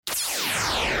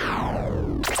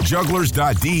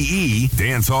Jugglers.de,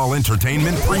 Dancehall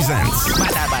Entertainment presents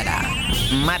Badda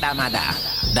Badda, Mada Mada,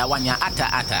 the one ya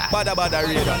atta. Badda Badda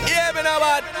radio. Yeah, me know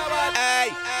bad. Hey,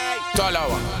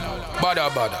 Talawa.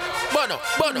 Badda Badda. Bono.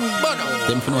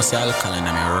 Them for no say alkaline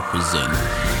and I represent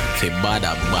for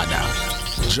Badda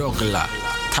Badda, Juggler,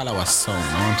 Talawa song.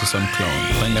 I want to some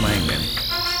clown. When them in them.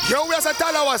 Yo, we are a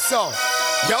Talawa song.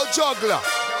 Yo, Juggler.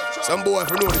 Some boy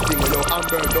for know the thing, you know,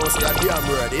 Amber don't say a damn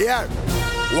word. Yeah.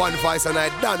 One voice and I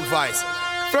done voice.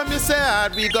 From you say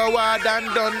hard, we go hard and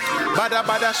done. Badda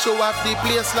Badda show off the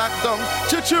place locked down.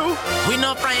 Choo-choo. We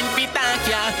no friend fi thank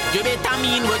ya. You better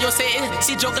mean what you say.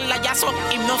 See Juggler ya so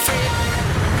him no afraid.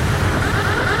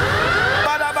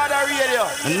 Badda Badda radio,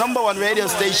 the number one radio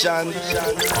station.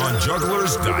 on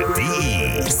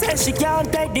Jugglers.de. Say she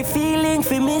can't take the feeling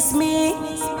fi miss me,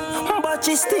 but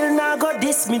she still not got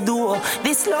this me do.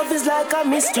 This love is like a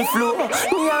mystery flow.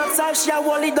 Me outside, she a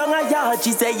wall it down a yard.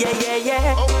 She say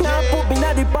yeah. Now put me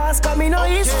na the past, cause me no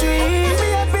history.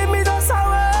 Me happy, me just a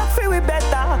work fi we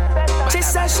better. She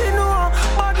say she know,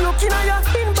 but looking at your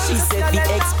inbox. She said the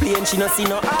explain, she no see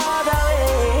no other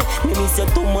way. Me miss you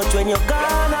too much when you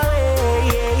gone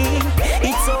away.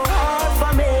 It's so hard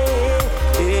for me.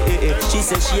 She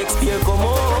said she experience come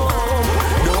home.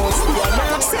 Don't see her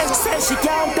now. Say she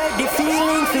can't take the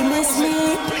feeling fi miss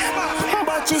me,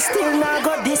 but she still not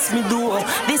got this me do.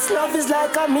 This love is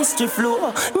like a mystery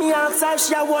flow. Me outside,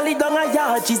 she a wall it down a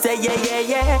yard. She say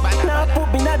yeah. Now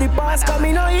put me na the past, cause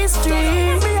me no history.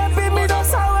 Me happy, me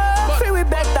just a work fi we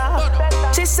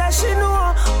better. She said she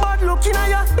know, but looking at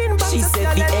your inbox. She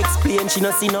said the explain, she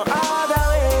no see no other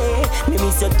way. Me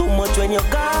miss you too much when you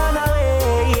gone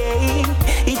away.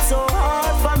 It's so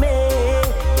hard for me.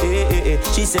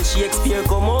 She said she experience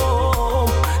come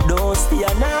home. Don't stay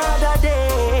another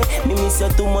day. Me miss you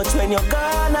too much when you're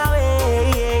gone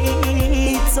away.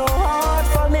 It's so hard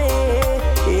for me.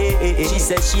 She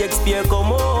said she experience come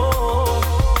home.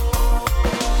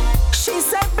 She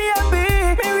said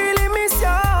baby, me really miss you.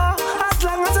 As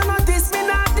long as you not diss me,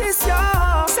 not diss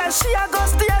you. Said she a go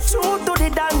stay true to the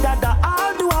dandada.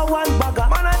 I'll do a one bagger,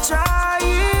 man I try.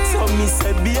 So me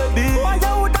say baby, why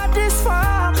you would that this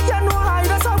far? You know how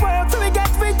that's a work till we get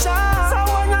richer. So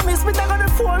when you miss me, take on the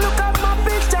phone, look at my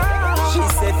picture. She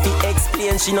said fi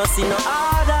explain, she no see no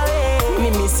other way. Me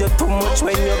miss you too much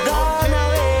when you're gone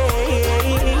away.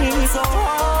 It's so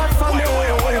hard for me,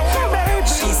 baby.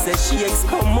 She said she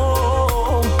come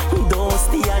home. Don't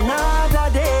stay another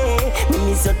day. Me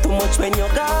miss you too much when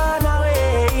you're gone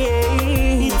away.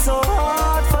 It's so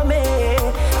hard for me,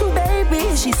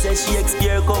 baby. She said she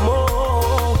experience come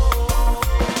home.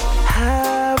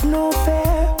 Have no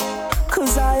fear,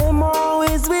 cause I am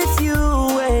always with you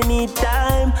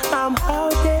anytime I'm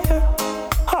out there.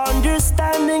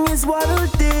 Understanding is what I'll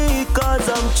take, cause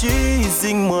I'm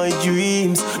chasing my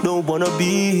dreams. Don't wanna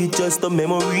be just a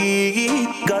memory.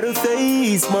 Gotta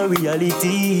face my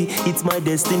reality. It's my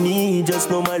destiny, just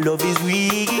know my love is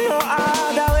real. No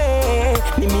other way.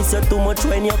 Me miss you too much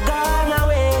when you're gone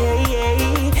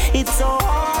away. It's so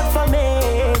hard for me.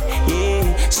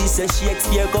 She says she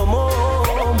experience come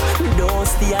home. Don't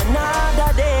stay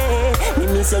another day. Me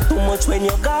miss you too much when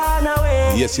you're gone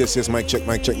away. Yes, mic check.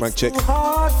 Too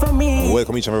hard for me.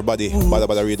 Welcome each and everybody. Badda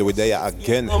Badda Radio, we're there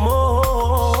again.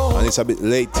 And it's a bit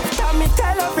late.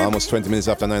 Almost 20 minutes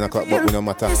after 9 o'clock, but we no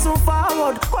matter. We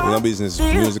no business.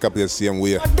 Music up there the same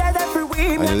way.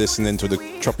 And you're listening to the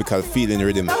tropical feeling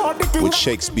rhythm with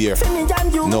Shakespeare.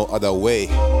 No other way.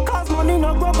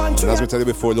 And as we tell you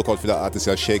before, look out for that artist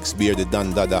Shakespeare, the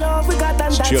Dan Dada.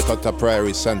 Straight out to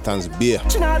Prairie, Santans Beer.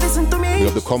 We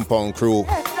have the Compound Crew.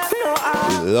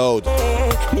 It's loud.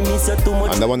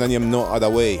 And the one that named No Other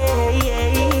Way.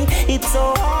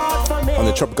 On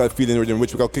the tropical feeling rhythm,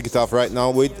 which we're going to kick it off right now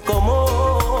with.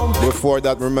 Before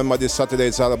that, remember this Saturday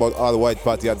it's all about all white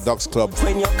party at Ducks Club,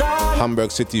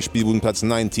 Hamburg City, Spielbodenplatz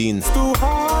 19,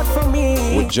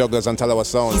 with Jugglers and Talawa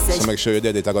Sound. So make sure you're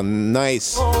there. It's going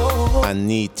nice and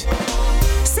neat.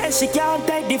 She can't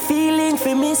take the feeling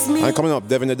for miss me. And coming up,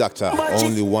 Devin the Doctor,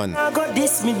 only one. But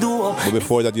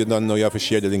before that, you don't know, you have to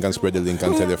share the link and spread the link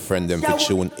and tell your friend them to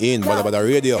tune in. Badda Badda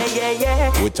Radio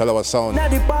with Talawa Sound.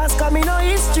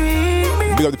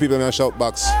 Big up the people in the shout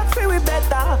box.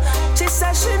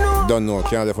 Don't know,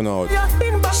 can't let know out.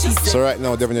 So right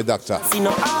now, Devin the Doctor.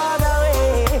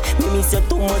 Me miss you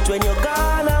too much when you're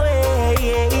gone away.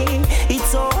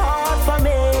 It's so hard for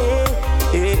me.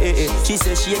 She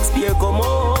says she experience come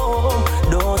home.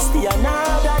 Don't stay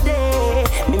another day.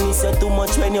 Me miss you too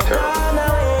much when you're gone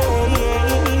away.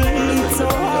 It's so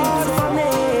hard for me.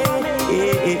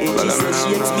 She says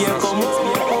she experience come home.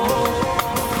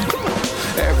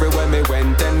 Everywhere me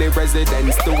went, any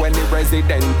residence. To any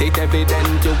resident, it's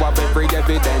evident. You have every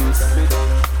evidence.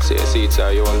 See, it's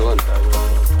you alone.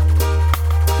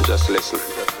 Just listen.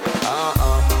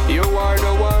 You are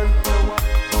the one,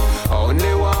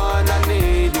 only one I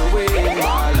need you in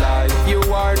my life. You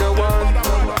are the one,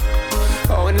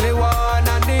 only one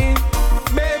I need.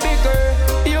 Baby girl,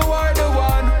 you are the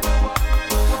one,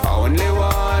 only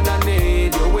one I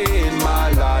need you in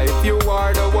my life. You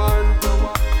are the one,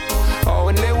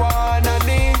 only one I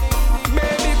need.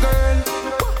 Baby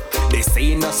girl, this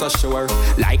ain't not so sure.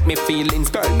 Like me feelings,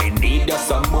 girl, me need you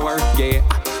some more, yeah.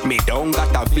 Me don't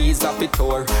got a visa for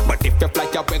tour, but if you fly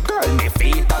away, girl, me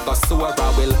feet I go sore.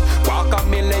 I will walk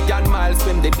 1,000,000 miles,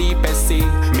 swim the deepest sea.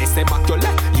 Me say back your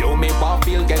leg, you may want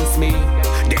feel against me.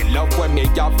 The love when me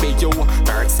have for you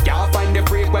hurts, can't find the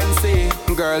frequency.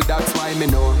 Girl, that's why me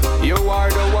know you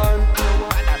are the one,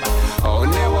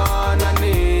 only one I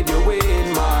need you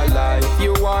in my life.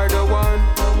 You are the one,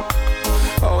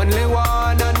 only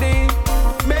one I need.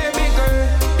 Baby girl,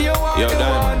 you are the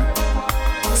one.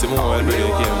 See more well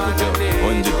really came with you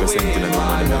 100% in the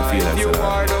moment when I feel like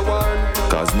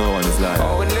that. Cause no one is lying,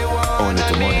 only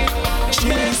to money.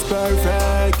 She's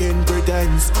perfect in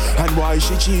pretense, and why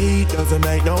she cheat doesn't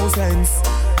make no sense.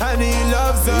 And he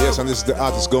loves her. Yes, and this is the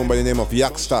artist going by the name of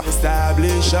Yaksta.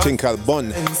 The thing called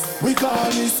Bun. We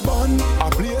call this Bun, a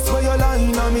place where you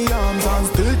line on me arms and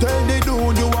still tell the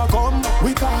dude you a come.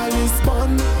 We call this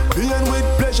Bun, being with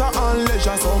pleasure and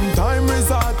leisure, sometime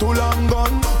resort to long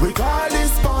gone. We call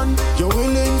this Bun, you're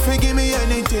willing to give me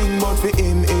anything, but for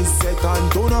him is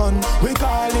second to none. We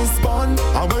call this Bun,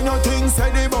 and when you think say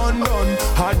the Bun done,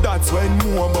 and that's when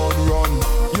more Bun run.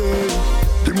 Yeah.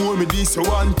 The more me this you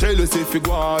want, tell us if you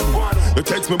go on. You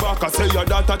text me back, I say your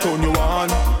data turn you on.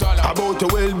 About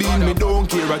your well-being, me don't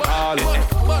care at all.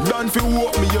 Done fi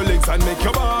walk me your legs and make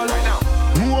you ball.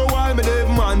 More while me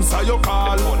never answer your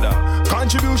call.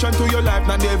 Contribution to your life,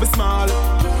 not never small.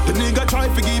 The nigga try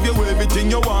to give you everything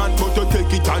you want, but you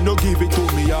take it and you give it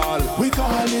to me all. We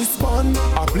call this Bun,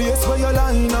 a place where you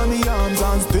line on me arms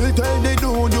and still tell the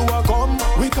dude you a come.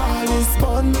 We call this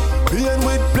Bun, being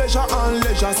with pleasure and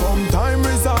leisure, sometime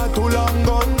resort to long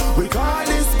gone. We call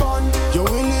this Bun, you're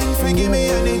willing to give me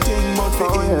anything, but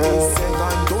for him is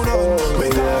second to none. We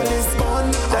call this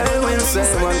Bun, they will say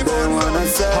what they wanna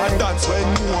say, and that's when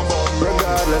more Bun.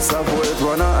 Regardless of what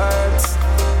wanna hurt,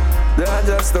 they're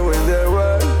just the way they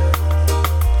were.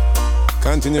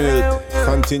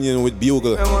 Continuing with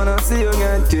Bugle. I wanna see you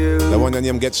get killed. The one that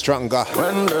name Get Stronger.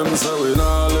 When them say we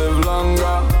not live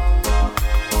longer,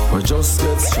 we just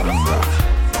get stronger.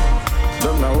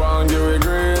 Them not want you with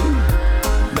green,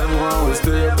 them want we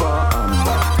stay apart and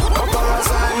back. Up on our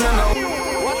side, you know.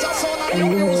 What's that sound of the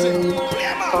music?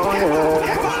 Oh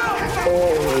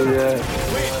yeah.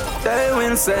 They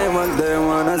will say what they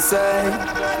wanna say,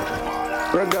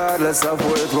 regardless of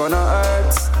what wanna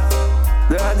hurt.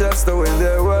 They're just the way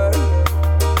they were.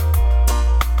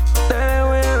 They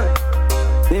will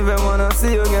even wanna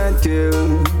see you get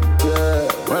killed. Yeah.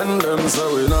 When them say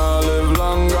we not live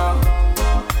longer,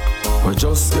 we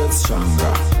just get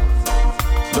stronger.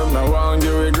 Them not want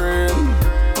you with green,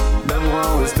 them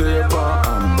want we stay apart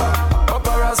and back. Up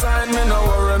our side, me no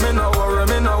worry, me no worry,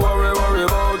 me no worry, worry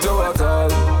about you at all.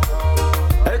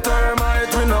 Hey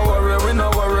termite, we no worry, we no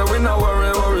worry, we no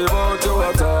worry, worry about you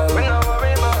at all. We no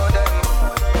worry about them.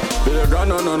 Big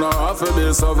no, have to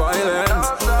be so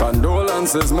violent.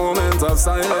 Condolences, moments of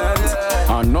silence.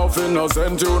 And nothing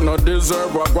innocent, you not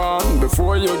deserve what one.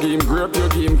 Before you give him grape, you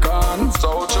give him can.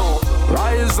 So true.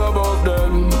 Rise above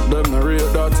them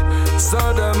narrate that. So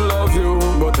them love you,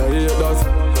 but I hate that.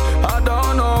 I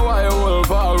don't know why you will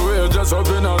fall away. Just up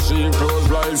in a sheep clothes,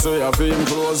 like say I feel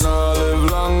close. Now live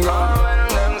longer.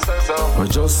 We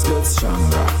just get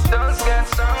stronger.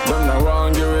 Them not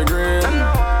want you with green.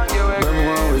 Them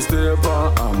want we stay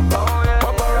apart and back.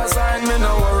 Papa sign me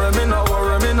no worry, me no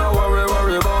worry, me no worry,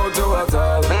 worry about you at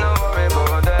all.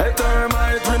 Hey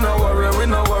termite, we no worry, we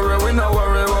no worry, we no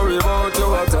worry, worry about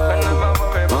you at all.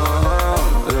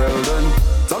 Well then,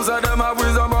 some say them have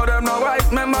wisdom, but them no wise.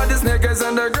 Remember the snake is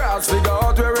in the grass, figure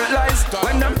out where it lies.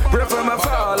 When them pray for my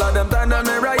fall, and them time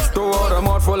them rise. To all the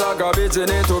mouth full of garbage, you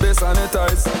need to be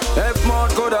sanitized. If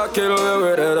mouth coulda kill we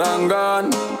with it and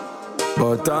gone,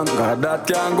 but thank God that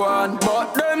can't go on.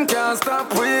 But them can't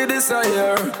stop with this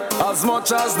here. As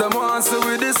much as them want to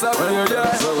we disappear,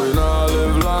 yeah. So we not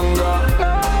live longer,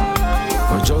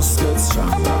 we just get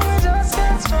stronger.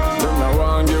 Them not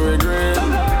want you with green,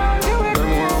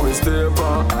 them want we stay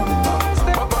apart.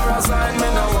 Papa sign me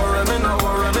no worry, me no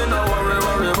worry, me no worry,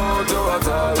 worry about you at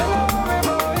all.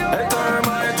 Hey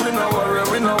termite, we no worry,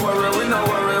 we no worry, we no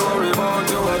worry, worry about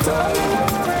you at all.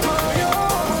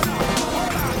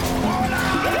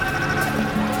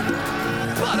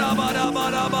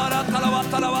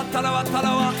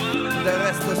 The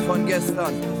rest is fun guest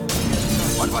done.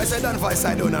 One voice I done, voice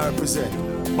I don't represent.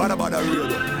 Badda radio.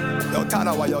 Yo,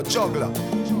 Talawa, yo, juggler.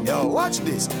 Yo, watch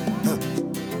this.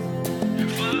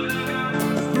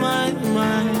 My.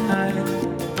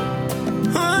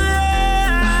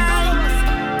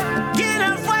 Get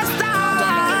up, West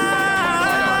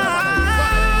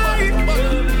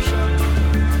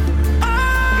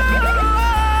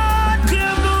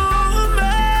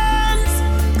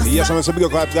Yes, I'm going to be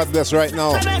got this right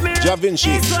now. Da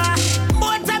Vinci.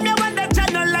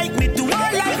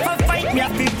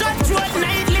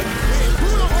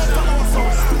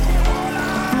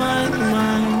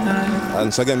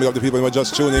 Once again, we have the people who are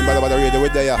just tuning in by the radio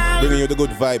with there, bringing you the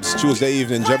good vibes. Tuesday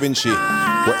evening, Da Vinci. We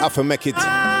have to make it.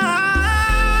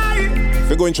 If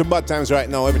you're going through bad times right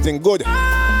now, everything good.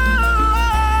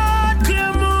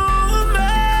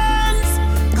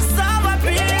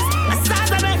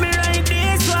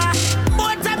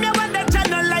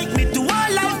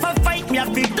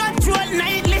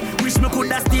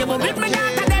 With me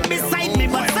daughter them beside me,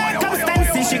 but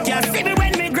circumstances she can't see me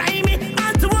when me grimy.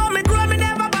 And to want me grow, me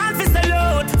never born for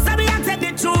salute. So me I tell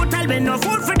the truth, I'll be no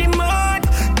food for the mud.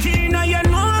 Kino, you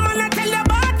know, man, I tell you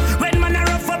about when man I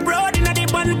rough abroad in the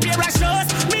one pair of shows.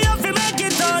 Me have to make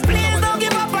it out. Please don't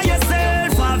give up on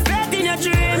yourself. Have faith in your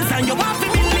dreams and you have to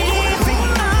believe it.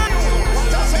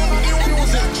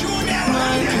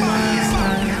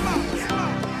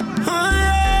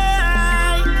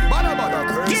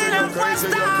 Crazy, you're crazy.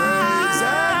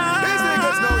 These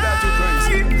niggas know that you're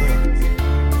crazy.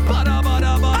 Badda.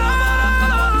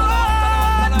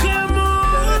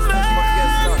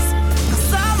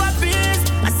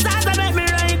 I start to make me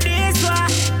right this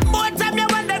one. Both time you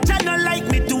want that channel like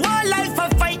me to all life a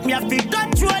fight me. I feel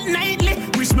control nightly.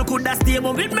 Wish me coulda stay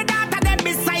but with me daughter them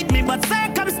beside me, but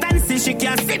circumstances she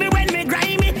can't see me when me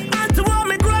grimy. And to want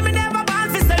me grow me never born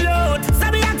for salute.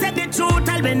 So me I tell the truth,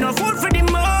 I'll be no food for the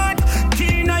mud.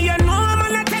 Kino, you know,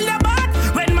 man, I tell you about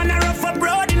when man I rough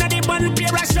abroad in the one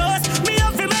pair of shows. Me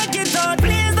have to make it out.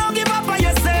 Please don't give up on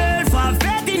yourself. Have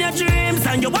faith in your dreams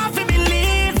and you have to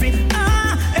believe it.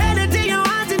 Anything you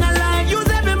want in a life, use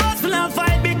every muscle and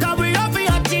fight because we have for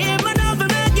your team. Man, have to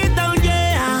make it down,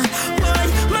 yeah. Boy,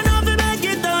 man, have to make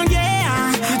it down,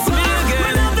 yeah. It's me again.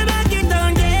 Man, have to make it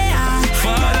down, yeah.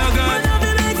 Father God. Man, have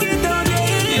to make it down,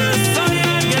 yeah. Yes, son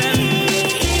again.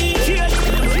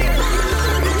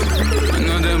 I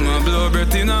know them a blow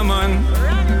breath in a man.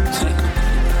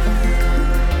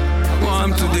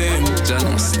 Want today,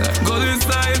 just go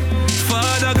inside.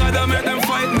 Father God, I make them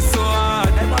fight me so hard.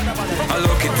 I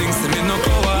lucky things to me no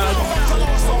coward.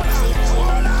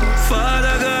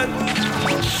 Father God.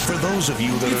 For those of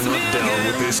you that are not down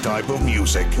with this type of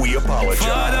music, we apologize.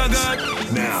 Father God.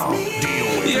 Now,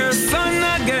 deal with Your son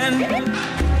again.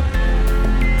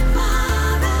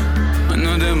 I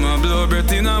know them a blow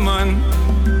breath in a man.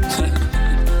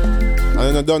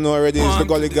 And you don't know already, it's the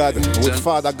Gully God with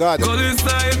Father God. Go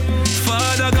inside.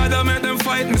 Father God, I make them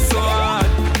fight me so hard.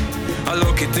 A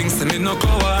lucky things to me no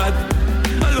coward.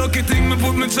 A lucky thing me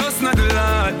put me trust in the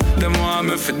Lord. Them want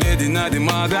me for dead in the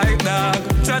mag like dog.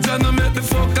 Cha-cha no make the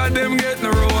fucker them get no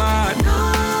reward.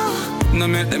 No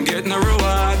make them get no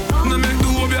reward. No make the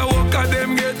obia walker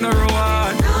them get no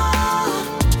reward.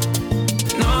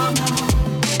 No.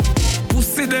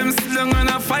 Pussy them slung and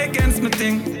a fight against me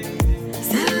thing.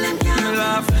 Me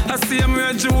laugh. I see him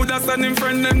where Judas and him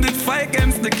friend them did fight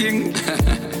against the king.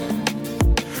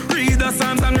 Read the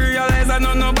Psalms and realize I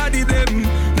know nobody them.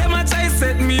 Them a try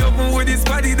set me up with this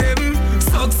body them.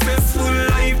 Successful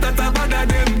life that I bother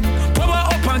them. Power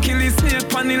up and kill the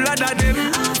snake on the ladder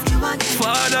them.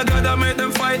 Father God, I made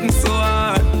them fighting so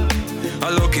hard.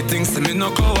 A lucky things to me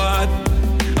no coward.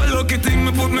 A lucky thing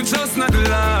me put me trust in the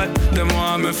Lord. Them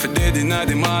want me for dead in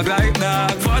the mag like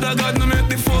dog. Father God, no make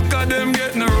the fucker them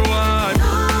get no reward.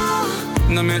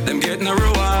 No make them get no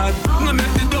reward. No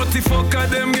make the dirty fucker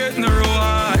them get no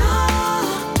reward.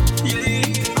 Yeah.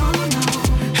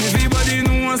 Everybody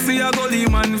know I see a gully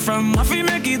man from Mafi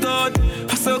make it out.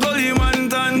 I saw gully man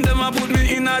done. Them a put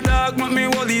me in a dark, make me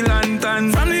holy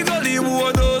lantern. From the gully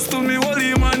woodhouse to me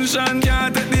holy mansion.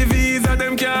 Can't take the visa,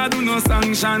 them can't do no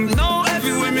sanction. Now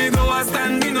everywhere me go I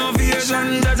stand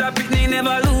innovation. Judge a picnic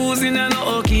never lose in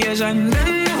no occasion.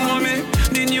 Them know me,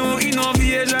 the new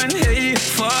innovation. Hey,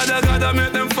 Father God, I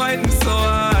make them fight me so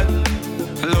hard.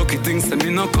 A lucky things to me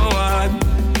no coward.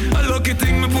 A lucky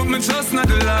thing me put me trust in the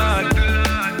Lord.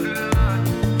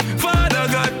 Father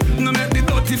God, no make the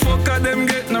dirty fucker them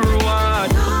get no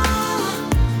reward.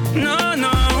 No,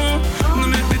 no, no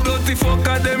make the dirty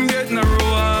fucker them get no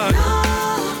reward.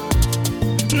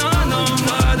 No, no,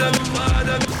 Father.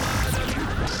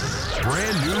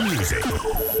 Brand new music.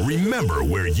 Remember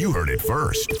where you heard it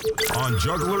first on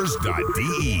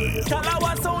jugglers.de. Tell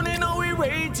our sound, you know we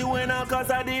rate you in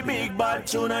cause of the big bad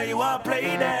tune you are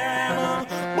play them.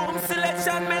 Boom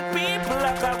selection make people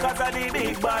like cause of the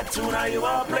big bad tune you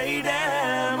are play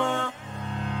them.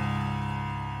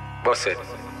 Boss it.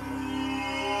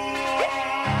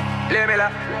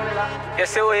 Lemela.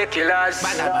 Yes, we killers.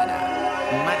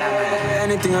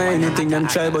 Anything them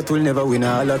try, but we'll never win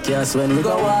all of chaos when we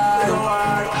go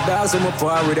war. Dogs them up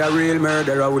war with a real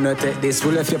murderer. We not take this,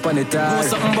 we left you on the top. Know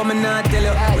something but me not tell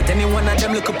you. With any one of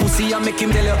them look a pussy, I make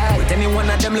him tell you. With any one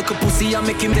of them look a pussy, I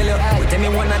make him tell you. With any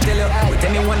one I tell you. With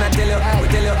any one I tell you.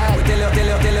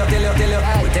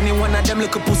 With any one of them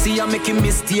look a pussy, I make him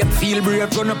mistake. Feel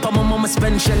brave, run up on my mama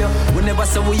spend shell you. We never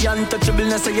say we untouchable,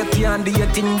 no say you can't do your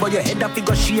thing, but your head up you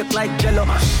go shake like jello.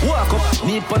 Walk up,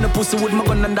 knee on the pussy with my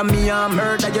gun under me, I'm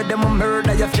murder you, them a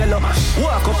murder you fellow.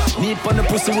 Walk up, knee on the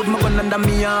pussy with my gun under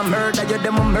me, I'm murder you,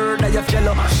 them a murder you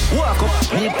fellow. Walk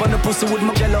up, knee on the pussy with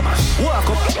my jello. Walk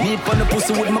up, knee on the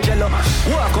pussy with my jello.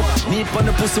 Walk up, knee on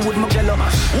the pussy with my jello.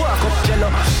 Walk up, jello.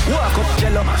 Walk up,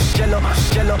 jello.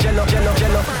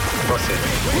 Boss it.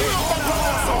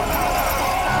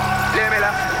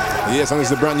 Lemela. Yes, and it's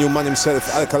the brand new man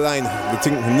himself, Alkaline. The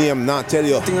thing name not tell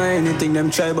you. Anything them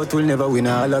try, but we'll never win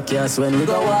all of chaos when we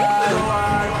go war.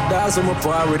 Dogs them up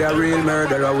war with a real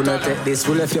murderer. We not take this,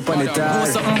 we left you on the top.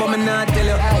 Know something but me not tell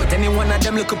you. With any one of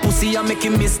them look a pussy, I make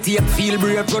him mistake. Feel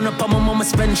brave, run up on my mama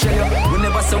spend shell you. We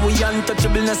never say we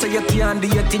untouchable, no say you can't do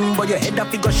your thing, but your head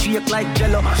up you go shake like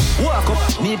jello. Walk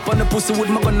up, knee on the pussy with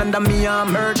my gun under me,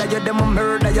 I'm murder you, them a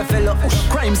murder you fellow.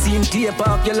 Crime scene tape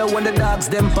off yellow when the dogs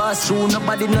them pass through.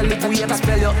 Nobody no live we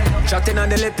expel you. Chatting on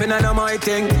the lip and on my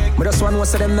thing. But just one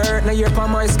was of them hurt na year on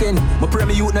my skin. My pray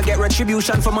me youth na get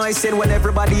retribution for my sin. When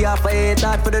everybody half I hate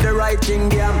that for the right thing,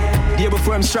 damn. Day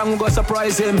before I'm strong, we go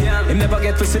surprise him. Him never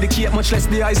get to see the cake, much less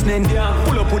the icing.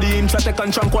 Pull up with the intro, take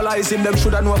and tranquilize him. Them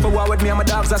shoulda know for war with me and my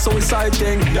dogs, that's so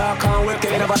exciting. Dark and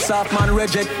wicked, never soft man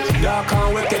reject. Dark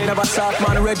and wicked, never soft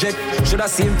man reject. Shoulda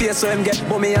seen face so him get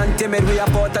bummy and timid. We up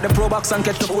out of the pro box and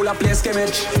catch the full of play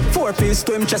scrimmage. 4 piece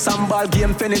to him, chess and ball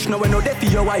game finish. No we no death for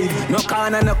your wide. No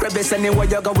corner, no crevice, anywhere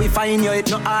you go we find you. It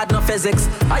no hard, no physics.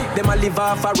 Hype them a live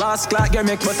off a rascal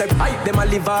gimmick, but hype them a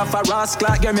live off a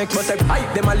rascal gimmick, but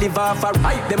hype them a live off a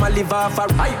hype them a live off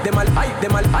a hype them a hype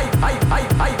them a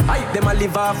hype them a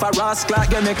live off a rascal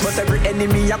gimmick, but every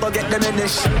enemy I go get them in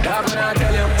this. Dog when I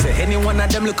tell you, say any one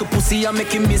of them look a pussy I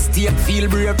make him mistake. Feel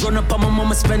brave, run up on my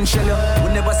mama spend shell you.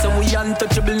 We never say we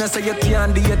untouchable, no say you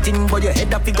can't do your thing, but your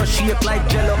head up you go shake like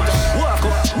jello. Walk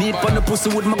up, knee on the pussy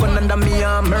with my gun under me,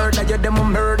 I'm murder you, them a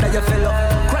murder you fellow.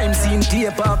 Crime scene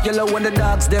tape off yellow when the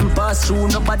dogs them pass through.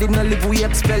 Nobody no live we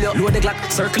expel you. Load the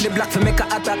Glock, circle the block for make a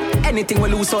attack. Anything we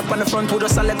lose out on the front with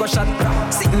us a Lego shot.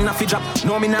 Sitting off the drop,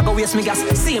 no me not go waste me gas.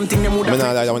 Same thing them would have. Me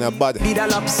not like when a bad.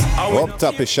 Up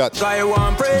top is shot.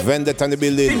 Vendetta on the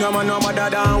building. No man no matter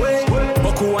than way.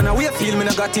 But who wanna wait feel me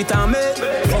no got it on me.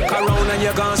 Fuck around and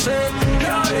you gon' say.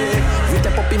 We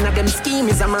step up in a them scheme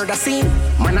is a murder scene.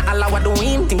 Man a allow what do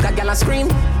him, think a gal a scream.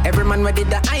 Every man ready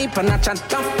the hype and a chat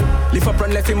tough. Lift up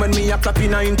and left him when me a clap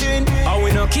in 19. And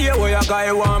we no care where a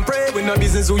guy want pray. We no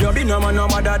business who you be, no man no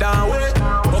matter than way.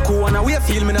 But who wanna wait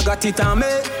feel me no got it on me.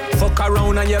 Fuck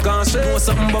around and you gon' say. Know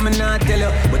something but me not tell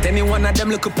you. But any one of them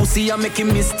look a pussy I make him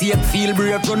mistake. Feel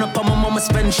brave, run up on my mama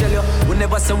spend shell you. We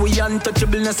never say we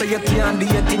untouchable, no say you can't do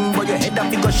your thing, but your head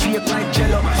up you go shake like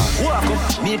jello. Walk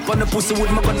up, knee on the pussy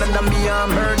with my gun under me, I'm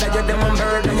murder you, them a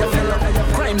murder you fellow.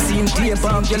 Crime scene tape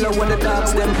off yellow when the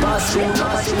dogs them pass through.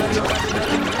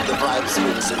 The vibes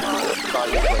mix and call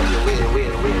it when you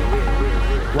win.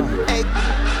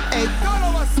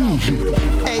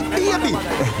 Hey, baby,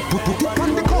 put it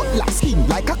on the cutlass skin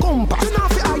like a compass. You know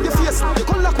if you hide your face, the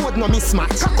color code no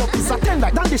mismatch. Cock up is a 10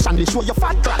 like Dandish and they show your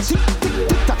fat trash. Tick,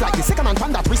 that like the second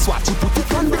hand that wristwatch. You put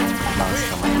it on the...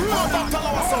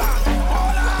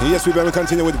 Yes, we will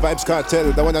continue with Vibes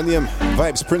Cartel. The one I name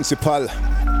Vibes Principal.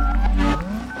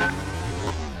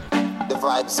 The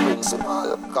Vibes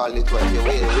Principal. Call it what you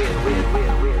will.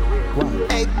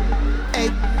 Hey.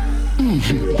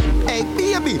 Hey,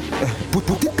 baby,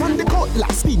 put it on the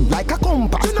cutlass spin like a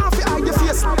compass. You know if you hide your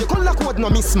face, the color code no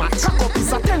mismatch. Cock up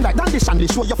is a 10 like Dandish and they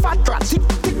show your fat trash. Tick,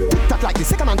 that like the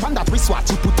second hand that wristwatch.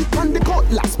 You put it on the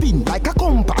cutlass spin like a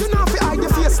compass. You know if you hide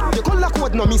your face, the color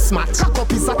code no mismatch. Cock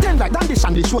up is a 10 like Dandish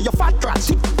and they show your fat trash.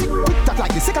 Tick, that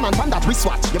like the second hand that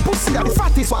wristwatch. Your pussy are the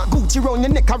fattest one. Gucci round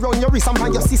your neck, around your wrist, and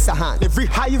on your sister hand. Every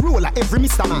high roller, every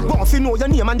Mr. Man. But if you know your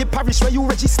name and the parish where you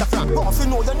register from. But if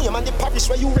you know your name and the parish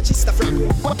where you register from.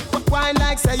 Wine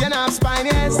like say you're not spine,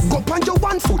 yes. Go on your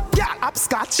 1 foot, yeah,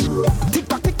 upscotch. Tick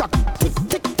tock,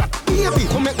 baby,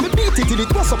 come make me it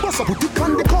bust up, put it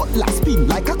on the cutlass, spin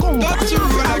like a compass. Don't you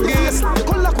run again. The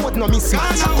color code no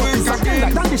mismatch. Gonna work again.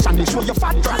 Like Dandish and they show your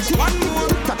fat trash. One more.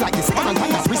 That like the second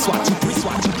and we swatch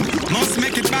it. Must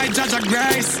make it by Judge of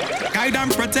Grace. Guide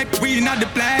and protect, we in the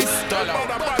place.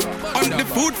 On the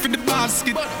food for the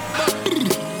basket.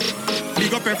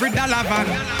 Big up every dollar van.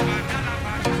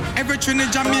 Every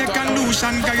Trinidad, Jamaican,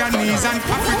 Lucian, Guyanese and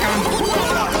African.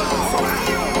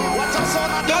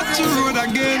 Don't you road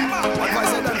again.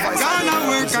 Gonna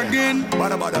work again.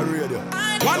 One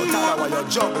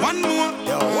more.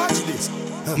 Watch this.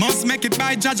 Must make it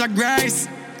by Judge of Grace.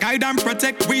 Guide and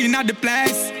protect, we in the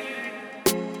place.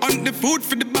 On the food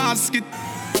for the basket.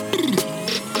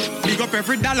 Big up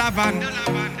every dollar van.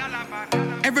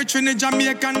 Every Trinidad,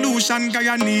 Jamaican, Lucian,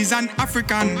 Guyanese and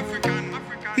African.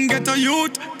 Get a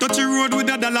youth, touch the road with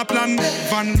a dollar plan.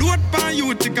 Van load pan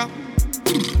you ticker.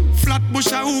 Flat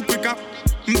bush a hoop picker.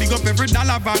 Big up every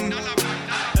dollar van.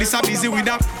 This a busy with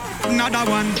another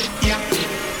one. Yeah.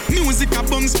 Music a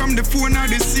bounce from the phone or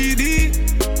the CD.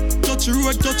 Touch the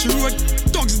road.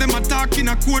 Thugs them attack in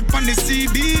a quote on the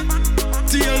CD.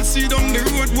 TLC down the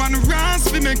road, one rise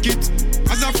we make it.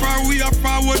 As a far we are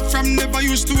forward from never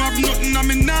used to have nothing, I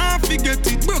mean nah forget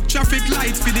it. Broke traffic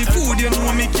lights for the food, you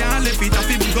know me can't left it. I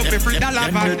feel big up every dollar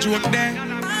van joke there.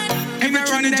 Every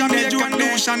Trinidad, Jamaican,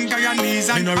 Lucian, Guyanese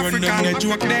and African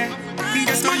joke there.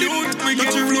 Guess my youth, we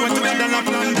get you road with a dollar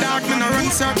plan. Dark me no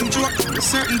run certain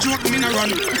joke me no run.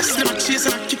 Slim a chase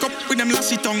and I kick up with them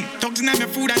lashy tongue. Thugs in my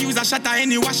food, I use a shot at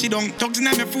any wash it down. Thugs in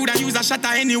my food, I use a shot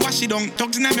at any wash it down.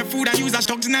 Thugs in my food, I use a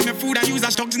thugs in my food, I use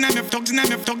a thugs in my food,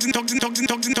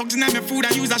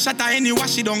 I use a shot at any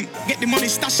wash it down. Get the money,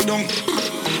 stash it down.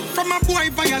 From a boy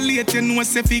violate, you know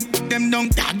say fig them down.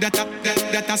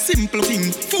 That a simple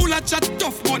thing. Full of chat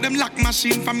tough, but them lock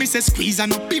machine for me say squeeze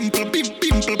and no pimple thing.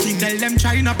 Tell them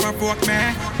try not provoke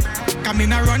me. Come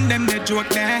in and run them the joke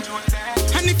there.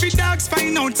 And if your dogs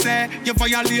find out say you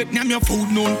violate, name your food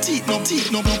no teeth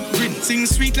no. Rinsing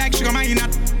sweet like sugar, why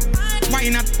not?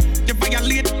 You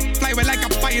violate, fly away like a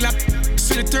pilot.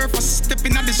 See the turf for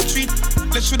stepping on the street.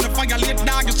 Let's shoot the violate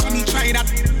dog, you shouldn't try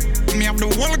that. Me have the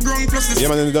whole ground plus the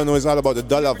man, you don't know it's all about the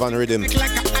dollar van rhythm.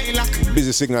 Like a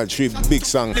Busy Signal 3, big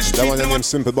song. That one named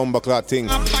Simple Bomber Clock thing.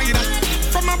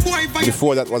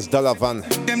 Before that was Dollar Van.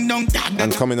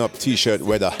 And coming up T-shirt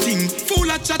weather. Full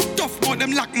of chat tough, but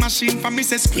them lock machine for me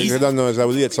say squeeze. You don't know is I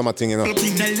will late summer thing, you know.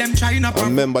 And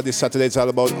remember this Saturday it's all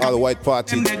about all white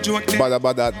party.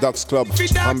 Badda Ducks Club,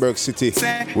 Hamburg City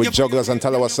with jugglers and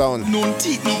Talawa sound.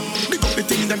 Big up the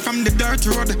things them from the dirt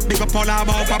road. Big up all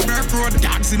about a Burke road.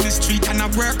 Dogs in the street and a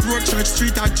work road. Church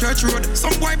street or church road.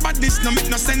 Some boy bad this no make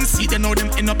no sense. See they know them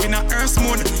end up in a earth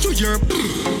mode. You hear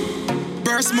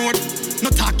burst mode. No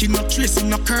talking, no tracing,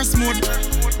 no curse mode.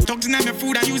 Dogs in my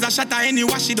food, I use a shot at any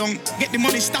wash it down. Get the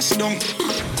money, stash it down.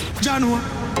 January,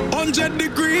 100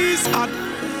 degrees hot.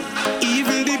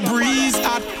 Even the breeze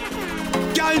hot.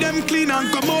 Girl them clean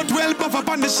and come out well. Puff up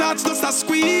on the shots, just a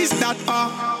squeeze that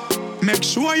Make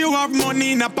sure you have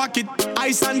money in a pocket.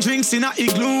 Ice and drinks in a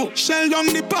igloo. Shell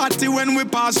down the party when we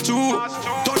pass through.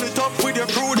 Turn it up with your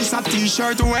crew, this a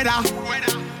t-shirt weather.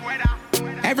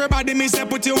 Everybody me say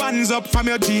put your hands up from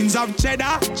your jeans of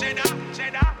cheddar.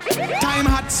 Time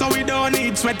hot so we don't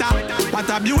need sweater. What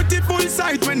a beautiful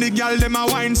sight when the girl them a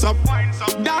winds up.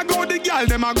 There go the girl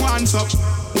them a guans up.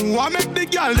 What make the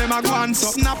girl them a guans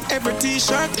up? Snap every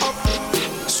t-shirt up.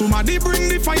 Somebody bring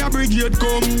the fire brigade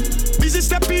come. Busy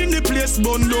step in the place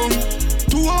bun down.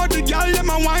 To all the girl them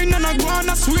a wine and a go on.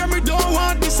 I swear me don't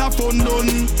want this a fun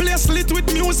done. Place lit with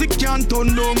music can't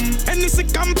turn them. Hennessy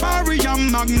Campari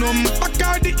and Magnum.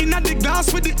 Bacardi in the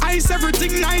glass with the ice.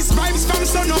 Everything nice. Vibes from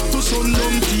sun up to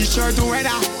sundown. T-shirt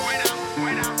weather.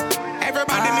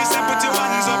 Everybody me say put your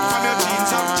hands up from your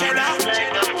jeans of cheddar.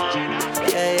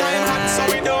 Time hot so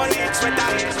we don't need sweater.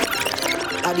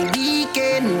 At the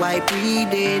weekend, why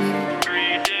breathing?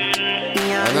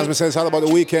 And as we say, it's all about the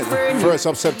weekend. 1st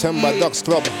of September, Ducks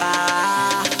Club.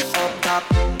 Up top,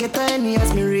 get any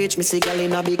as me reach. Me see girl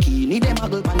in a bikini, them a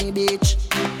go on the beach.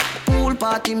 Pool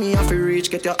party, me have to reach.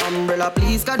 Get your umbrella,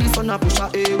 please, cause the sun a push a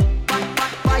air.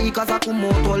 Why, cause I come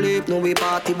out to lip. No way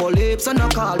party, but lips, so no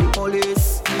call the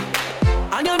police.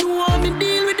 And you know how me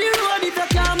deal with the road. If you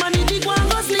can't manage it, go and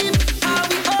go sleep. How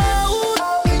we out?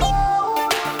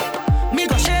 Me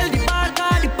go shell the bar,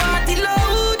 cause the party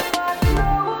loud.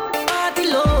 Party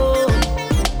loud.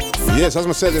 Yes, as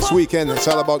I said, this weekend, it's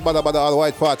all about Badda All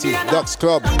White Party, Ducks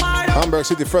Club, Hamburg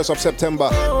City, 1st of September.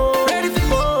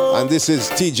 And this is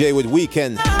TJ with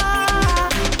Weekend.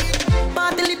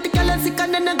 Party lit the girl and sick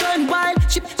and then a gun wild.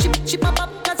 She pop up,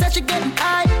 cause she getting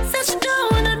high. Says she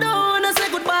don't wanna say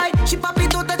goodbye. She pop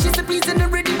it out and she say please and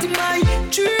ready to mine.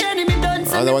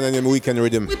 Another one on the weekend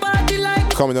rhythm.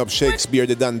 Coming up, Shakespeare,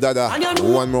 the Dan Dada.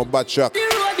 One more bad track.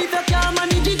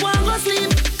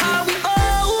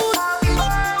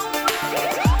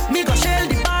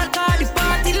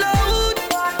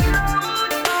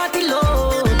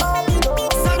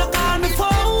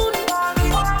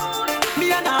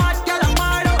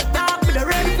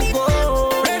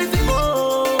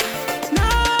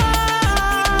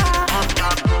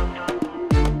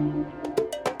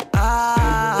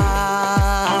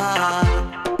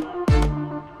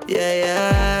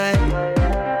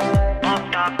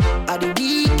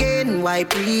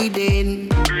 Breathing.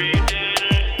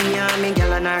 Me and me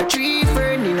girl and our tree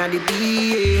fern inna the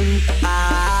beam.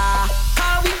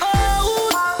 How we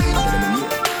old?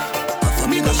 For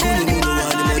me no cool, me no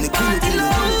want the money cool.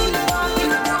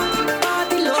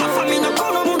 For me no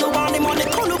cool, me no want the money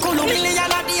cool. Million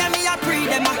a day me a pre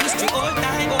them a history all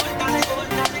time.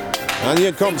 And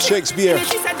here comes Shakespeare,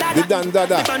 the Dan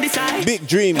Dada, Big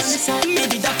Dreams.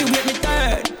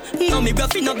 No, me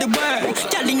roughing up the world.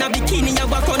 Girl in a bikini, I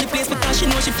walk on the place because she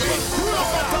know she for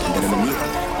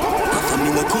me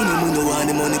no kono, no want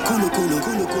the money, kono.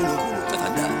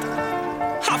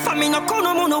 Half of me no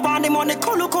kono, no want the money,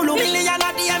 kono. Million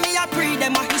a day, me a pre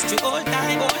them a history all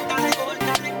time.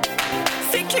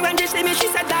 Sickly when she see me, she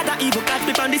said Dada, evil catch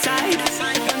me on the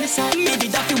side. Me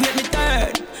did have to wait me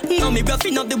turn. No, me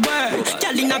roughing up the world.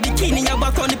 Girl in a bikini, I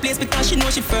walk on the place because she know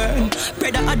she firm.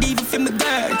 Brother, I even feel me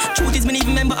girl. Truth is, me even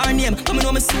remember her name. Come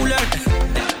on, me soul learn.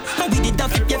 And we did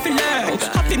have to get to learn.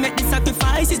 Happy make the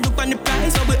sacrifices, look on the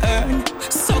price what we earn.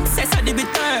 Success at the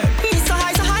return. Me so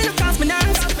high, look past me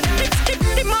nerves.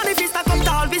 The money we stack up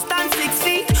tall, we stand 6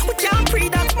 feet. We can't pre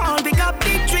that small, we got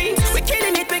big dreams. We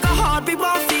killing it, we go hard, we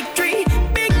want victory.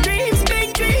 Big dreams.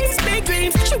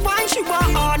 She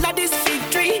want all of this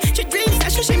victory. She dreams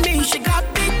that she me, she got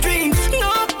big dreams.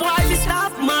 No boy, this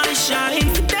love my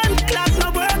shine. Them clap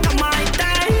no work on my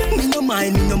time. Me no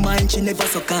mind, she never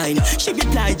so kind. She be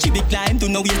blind, do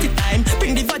no waste the time.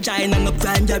 Bring the vagina and no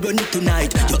crime, you run it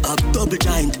tonight. You have double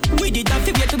giant. We did that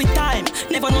for to be time.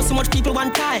 Never know so much people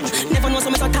one time. Never know so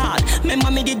much at all.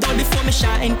 Remember me did all before me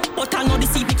shine. But I know the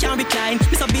seat we can't recline.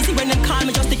 Me so busy when them call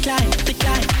me just decline.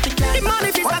 The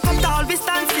money we stack up tall, we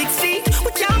stand 6 feet.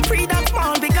 We can't free that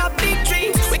small, we got big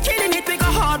dreams. We killing it, we go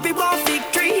hard, we want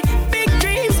victory. Big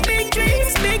dreams.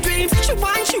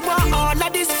 She want all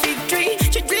of this victory.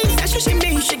 She dreams that she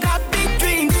me, she got big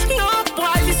dreams. No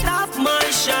boy, this love my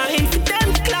shine.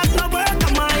 Them clap no work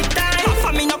on my time.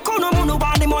 For me no kono, no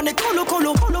want the money kolo. For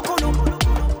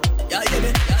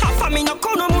me no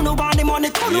kono, no want the money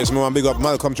kolo. Yes, man, big up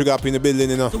Malcolm Trigger up in the building,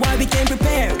 you know. So why we came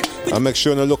prepared. And make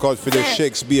sure to look out for the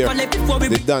Shakespeare,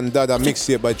 the Dan Dada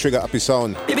mixtape by Trigger Happy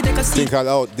Sound. Think all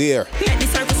out there.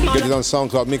 Get it on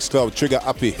SoundCloud, Mixcloud, Trigger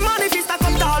Happy. Money we stack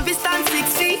up tall, we stand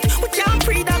 6 feet. We can't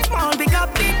free that small, we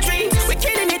got big dreams. We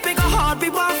killing it, we go hard, we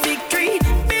want victory.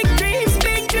 Big dreams.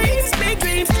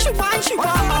 She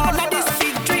want all of this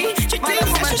victory. She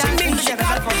dreams that she me, she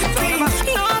got big dreams.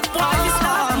 No boy, this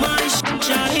love my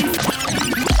shine.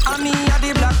 I'm me a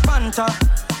the Black Panther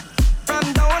from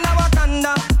down a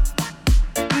Wakanda.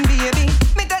 Baby,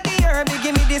 me take the herb,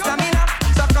 give me the stamina.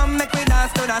 So come make me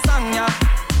dance to the song, yeah.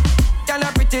 Girl,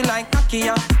 you pretty like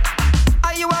Nakia.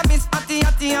 Are you a Miss Atty?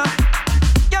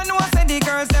 You know I said the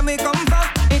girls them we come from.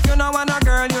 If you know want a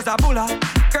girl, use a bulla.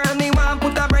 Girl, me want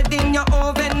put a bread in your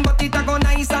oven, but it a go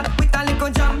nicer with a little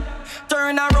jam.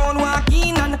 Turn around, walk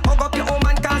in and hug up your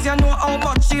woman, cause you know how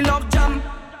much she love jam.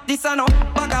 This a no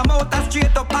bag of mouth, a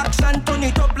straight up action, turn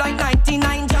it up like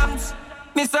 99 jams.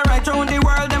 Mr. Right round the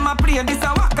world, them a play this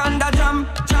a Wakanda jam.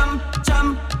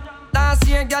 Last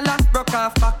year, girl, I broke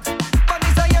off back. But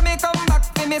this a year me come back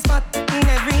to me spot.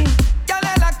 Every girl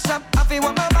I lock shop, I feel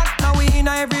walk my back. Now we in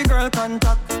every girl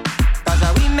contact. Cause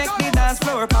we make the dance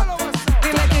floor pack.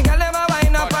 We make the girl never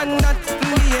wind up on that.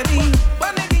 Baby,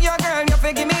 when me give your girl, you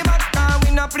fi give me back. Cause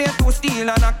we not play to steal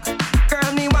a knock.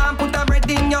 Girl, me want put a bread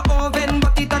in your oven,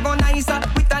 but it a go nicer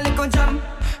with a little jam.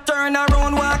 Turn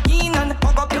around, walk in and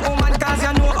hug up your woman, cause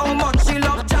you know how much she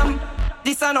love jam.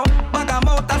 This a no bag of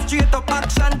mouth, a straight up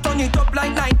action, turn it up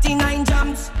like 99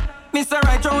 jams. Mr.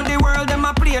 Right round the world, them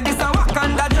a play this a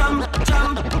Wakanda jam.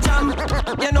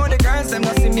 You know the girls, them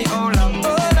not see me all long.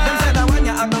 Them say that one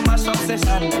ya a go mash up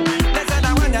session. They say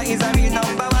that one ya is a real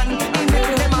number one.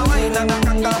 Make them a wine and a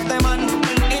cock off them man.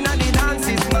 Inna the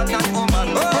dances, man and woman.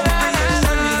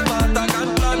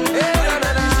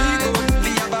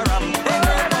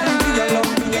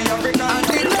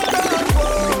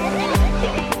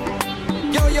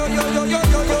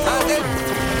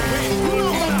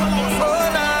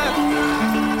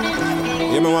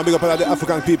 me want to big up all the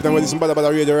African people and we listen to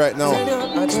Badda Radio right now.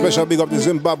 Special big up the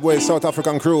Zimbabwe South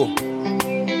African crew.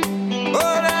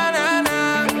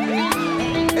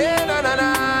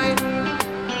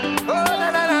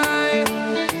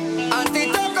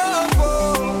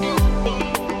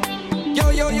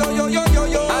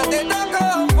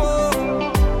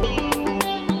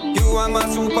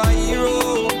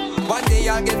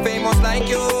 Get famous like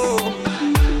you.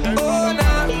 Oh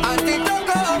nah, I think I'll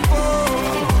go for.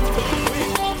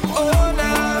 Oh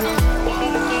nah,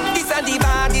 this a the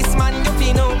baddest man you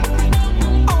feel know.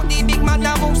 How the big man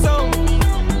a move so.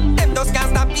 Them just can't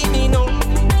stop me no.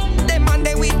 Them man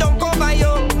they we don't cover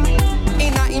you.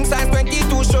 In a him size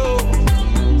 22 show.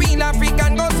 Real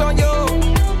African go so yo.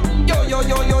 Yo yo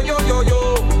yo yo yo yo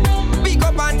yo. Big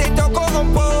up and take your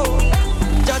compo.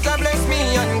 Jaja bless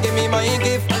me and give me my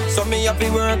gift. So me have to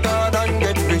work hard and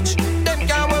get rich. Them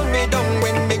can't hold me down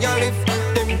when me a lift.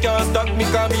 Them can't stop me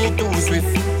cause me too swift.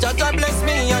 Jaja bless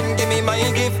me and give me my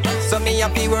gift. So me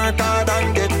have to work hard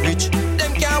and get rich.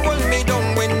 Them can't hold me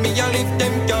down when me a lift.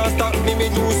 Them can't stop me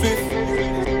too swift.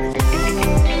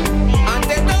 And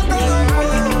they don't go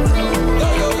yo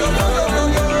yo yo yo yo yo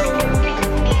yo.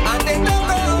 And they don't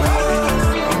go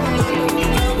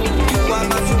you are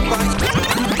my super.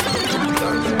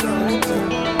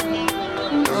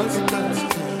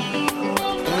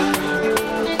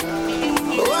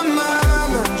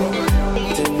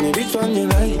 Which one you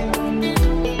like?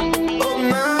 Oh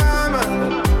mama,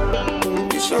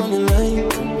 which one you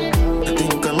like? I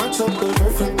think I match up girl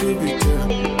perfectly with you.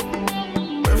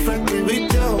 Perfectly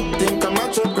with you. Think I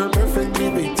match up girl perfectly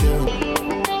with you.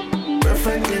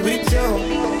 Perfectly with you.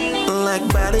 Like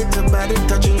body to body,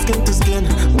 touching skin to skin.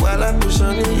 While I push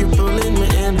on you, you pulling me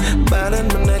in. Bad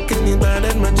at my neck and you bad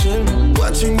at my chin.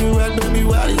 Watching you ride, baby,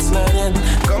 while you sliding.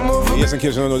 Come over. Yes, in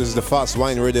case you don't know, this is the fast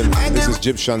wine rhythm. This is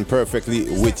Egyptian perfectly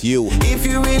with you. If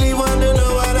you really want to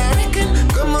know what I reckon,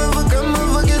 come over,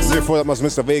 get some. Before that was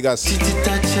Mr. Vegas.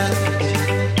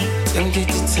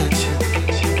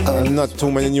 Not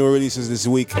too many new releases this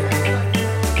week.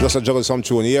 Just a juggle some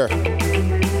tune here.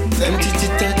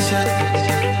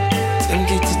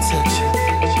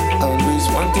 Always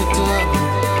wanted to have you,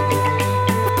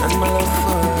 and my love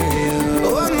for you. Oh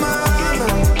mama,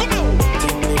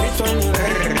 tell me which one you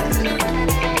like.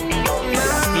 Oh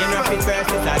mama, rapid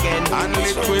verses again. And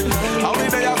liquid, how we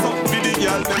there some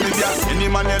video girl, tell me that any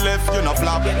man you left, you no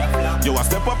flop. You a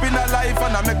step up in a life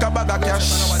and I make a bag of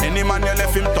cash. Any man you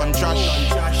left him turn trash.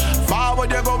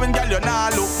 Forward you going, girl, you nah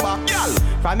look back, girl.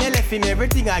 From you left him,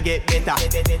 everything I get better.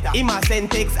 Him a send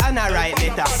text and a write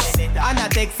letter. And a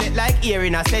text it like ear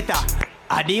in a setter.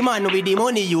 A the man with the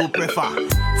money you prefer.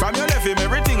 From you left him,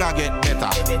 everything I get better.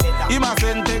 Him a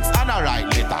send text and a write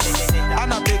letter.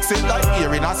 And a text it like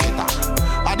ear in a setter.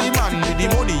 A the man with the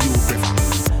money you prefer.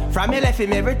 From you left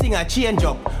him, everything a change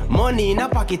up. Money in a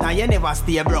pocket and you never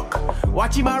stay broke.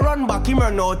 Watch him a run back, him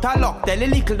run out a luck. Tell a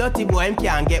little dirty boy him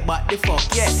can't get back the fuck,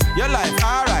 yeah. Your life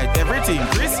alright, everything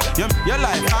Chris. Your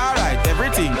life alright,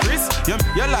 everything Chris.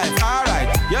 Your life alright,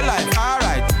 your life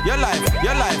alright. Your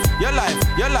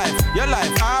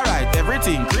life alright,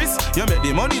 everything Chris. You make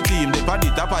the money team, they pad the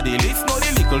top of the list. No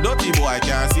the little dirty boy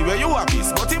can't see where you are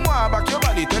pissed. But him want back your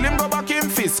body, tell him go back him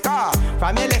fist car.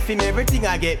 From you left him, everything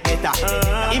I get better.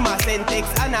 Him a send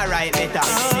text and a write letter.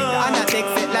 And a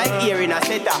text it like ear in a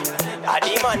setter. A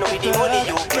the man with the money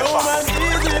you prefer. No man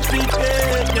easy to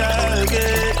get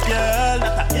girl.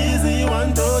 Not a easy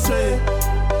one to trade.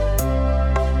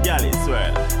 Girl, it's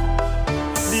well.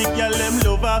 The girl them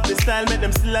love off the style, make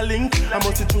them still a link. I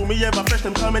must see through me ever fresh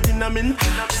them comment in a min.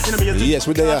 Yes,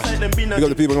 we're there. We got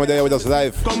the people who are there with us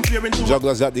live.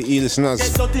 Jugglers at the E-listeners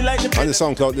and the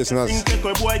SoundCloud listeners.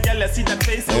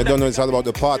 And you don't know it's all about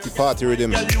the party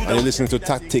rhythm. And you're listening to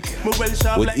Tactic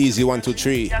with Easy 1, 2,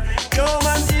 3. Yo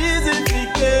man easy to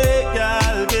get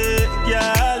girl.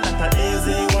 Not a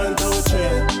easy 1, 2,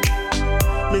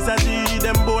 3. Miss a G,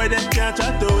 them boy them can't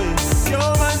chat away. Yo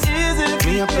man easy to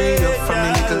me a pay up from me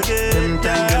little. Them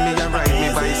time when me a ride me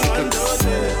bicycle.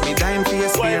 Me dime for your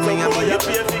spear, me a pay up.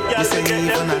 You say me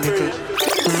even a little.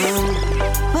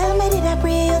 Well, me did I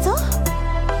pray you too.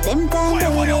 Them time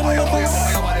when we did it.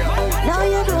 Now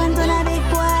you're going to a big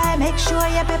boy. Make sure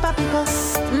you pepper people.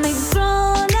 Me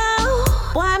grown now.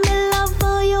 Why me love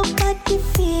for you, but you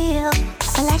feel.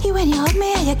 I like it when you hug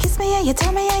me and you kiss me and you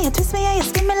turn me and you twist me and you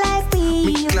spin me like me.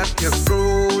 Me glad you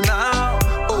grow now.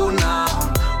 Oh now.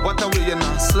 What a way you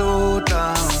not slow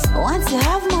down. Once you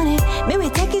have money, maybe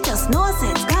take it just know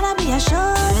it's gonna be a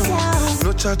showdown.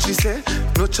 No chat she say,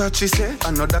 no chat she say.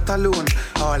 I know that alone.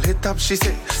 All hit up she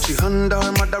say. She under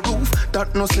her mother roof.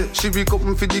 That no say. She be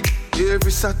coming for the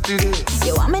every Saturday.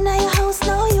 You want me in your house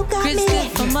now, you got me. You see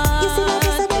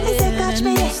that this again, me say catch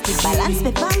me. Balance me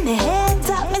on the head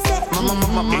top, me say.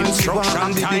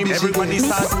 Instruction time, everybody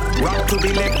start. Rock to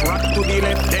the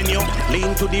left, then you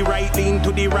lean to the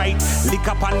right. Lick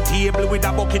up on table with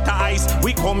a bucket of ice.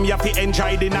 We come here to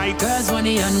enjoy the night. Girls want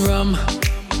it and rum.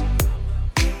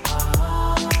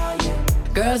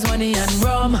 Girls want it and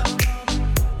rum.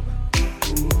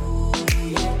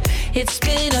 It's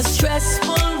been a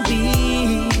stressful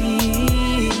week.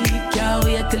 Can't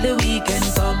wait till the weekend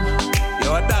come.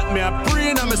 Yo, that me a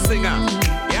praying I'm a singer.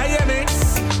 Yeah, hear me?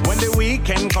 When the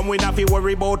weekend come, we not fi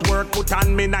worry about work. Put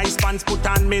on me nice pants, put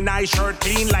on me nice shirt.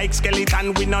 Clean like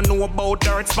skeleton, we no know about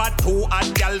dirt. Spot 2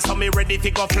 hot gal, so me ready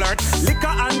to go flirt. Liquor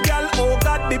and gal, oh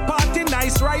God, the party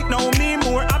nice. Right now, me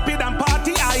more happy than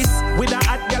party ice. With a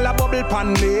hot gal a bubble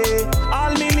pan me.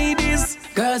 All me need is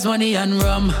girls want it and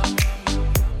rum.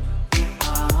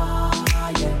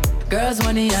 Girls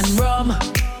want it and rum.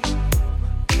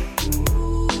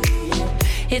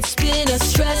 It's been a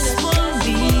stressful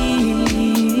week.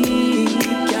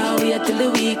 Can't wait till the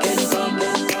weekend comes.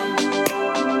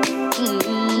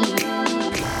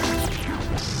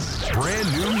 Brand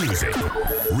new music.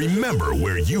 Remember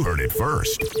where you heard it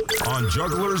first. On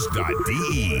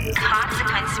jugglers.de.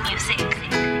 Consequence music.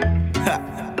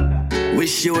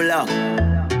 Wish you luck.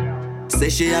 Say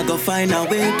she a go find a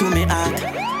way to me heart.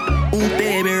 Ooh,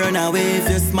 baby, run away if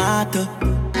you're smarter.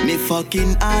 Me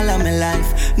fucking all of my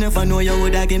life. Never know you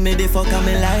woulda give me the fuck of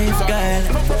my life, girl.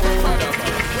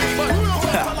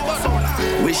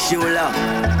 Wish you luck.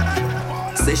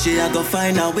 Say she a go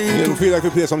find a way to feel like we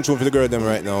play some tune for the girl them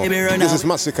right now. This is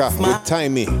Massacre with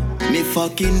Timey. Me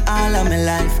fucking all of my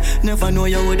life. Never know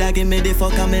you woulda give me the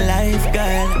fuck of my life,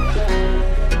 girl.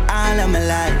 All of my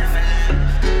life.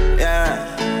 Yeah.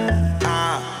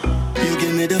 You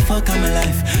give me the fuck of my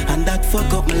life, and that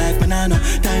fuck up my life, man. I know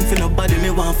time for nobody,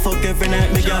 me want fuck every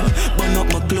night, me girl. Burn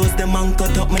up my clothes, them man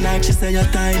cut up my night. She say you're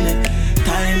timing,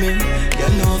 you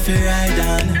know if you ride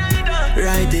on,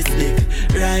 ride this dick,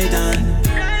 ride on.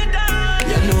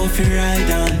 You know if you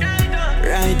ride on,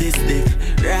 ride this dick,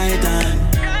 ride on.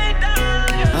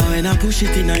 And when I push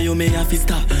it in, you may have to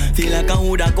stop. Feel like I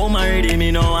woulda come already,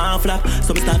 me no half flap.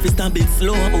 So me start to stamp it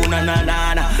slow, oh na na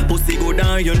na na. Pussy go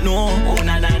down, you know, oh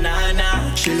na na na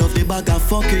na. She love the bag of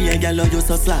fuck you, yeah, girl, you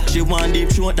so slack. She want deep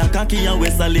throat, that cocky and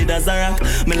waist solid as a rock.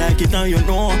 Me like it and you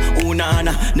know, oh na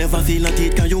na. Never feel no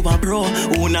teeth, cause you a pro,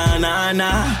 oh na na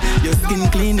na. Your skin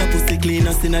clean, your pussy clean,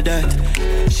 us in the dirt.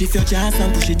 Shift your chest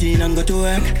and push it in and go to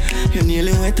work. You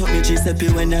nearly wet up me Giuseppe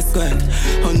when you squirt.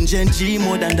 100 G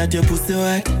more than that your pussy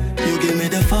work. You give me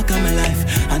the fuck of my life,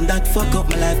 and that fuck up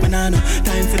my life, man. I know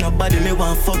time for nobody, me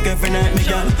want fuck every night, me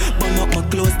girl. Burn up my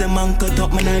clothes, them man cut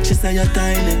up my night. She say you're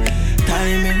timing,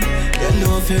 you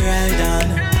know if you ride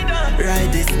on,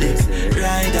 ride this dick,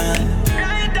 ride on.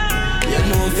 You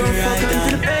know if you ride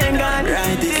on,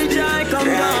 ride this dick, ride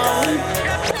on.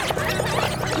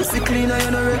 Pussy clean and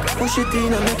you no wreck, push it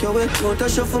in and make your wet. Out a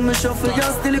shuffle, me shuffle,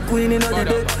 you're still a queen inna the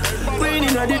deck, queen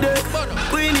inna the deck,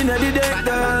 queen inna the deck,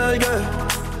 girl, girl.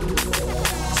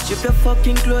 Strip your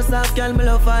fucking clothes off, girl, me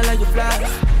love all of your flaws.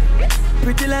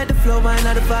 Pretty like the flower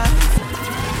and the vibes.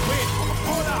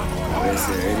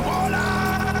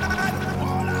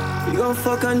 You gon'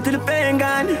 fuck until the pain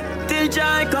gone, till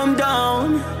joy come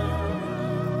down.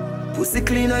 Pussy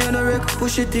clean and you no wreck,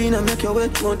 push it in and make your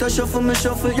wet. Want to shuffle, me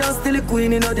shuffle, you're still a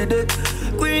queen inna the deck,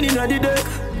 queen inna the deck,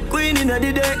 queen inna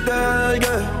the deck, girl,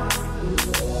 girl.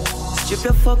 Strip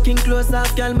your fucking clothes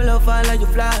off, girl, me love all of your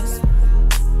flaws.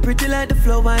 Pretty like the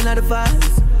flower and the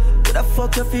vibes. Could I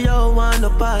fuck you for your one no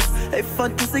pass? Hey,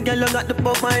 fun pussy girl, you got the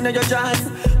pop mine on your jaws.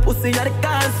 Pussy are the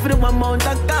cars for the one mount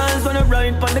of cars. When I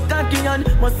ride on the cocky and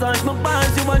massage my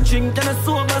bars. You want drink and a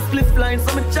sober split line.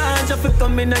 So me charge you for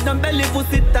coming and them belly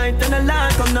pussy tight and a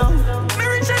lot come now. Me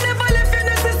rich and never left you,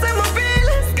 this is how I feel.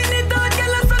 Skinny dog,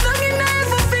 girl, I so don't you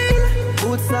never feel.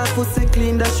 Boots off, pussy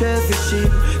clean, that's heavy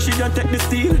sheep. She don't take the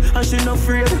steel and she not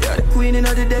afraid. You're the queen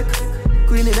inna the deck,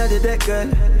 queen inna the deck, girl.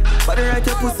 Body right,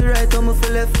 your pussy right, on my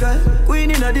for left, girl. Queen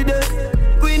inna the deck,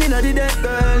 queen inna the deck,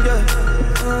 girl, girl.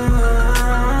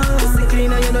 Pussy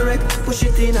clean and you no wreck, push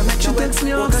it in and make you wet.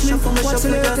 Walk a shop for my shop,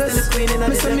 me girl, still the queen inna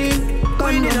the deck.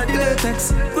 Queen inna the deck,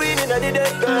 queen inna the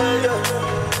deck, girl, girl.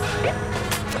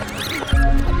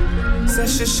 So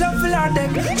she shuffle her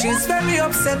deck, she's very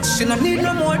upset, she no need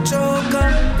no more joker.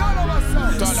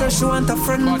 So she want a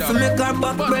friend to make her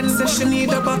back bend, so she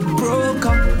need a back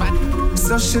broker.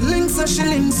 So she link, so she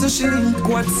link, so she link.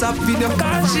 WhatsApp video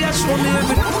call, she a show me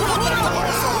everything.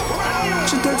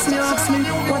 She text me, ask me,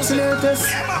 what's the latest?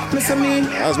 Miss me.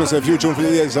 As me say, a few tunes for the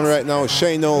ladies right now.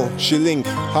 Shano, She Link,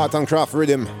 Heart and Craft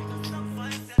Rhythm.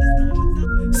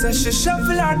 Says she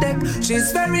shuffle her deck.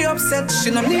 She's very upset.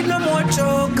 She don't need no more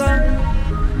joker.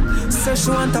 Says she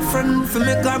want a friend for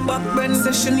make her back bend.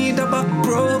 Says she need a back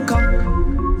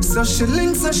broker. So she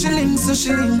link, so she link, so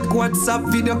she link.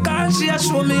 WhatsApp video call, she a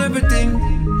show me everything.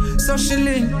 So she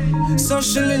link,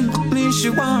 me she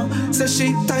want. Say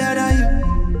she tired of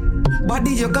you.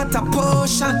 Body you got a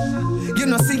potion. You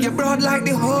know see your broad like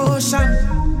the ocean.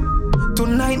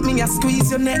 Tonight me a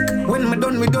squeeze your neck. When me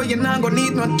done with you not gonna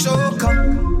need no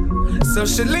choker. So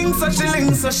she link, so she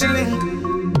link, so she link.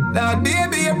 That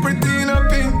baby you pretty in a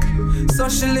pink. So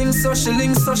she link, so she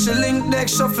link, so she link. Deck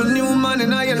shuffle new man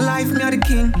in your life, me a the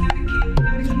king.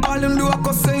 All them do a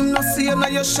go say him no see you now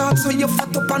your shot. So you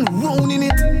fat up and round in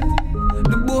it.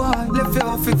 The boy left you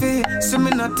off of it. See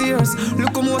me no tears.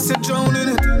 Look how much you drown in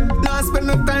it. Now spend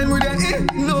no time with you,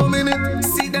 no minute.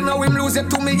 See then how him lose it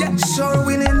to me, yeah, sure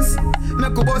winnings.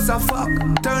 Make a boss a fuck,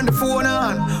 turn the phone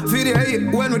on. Video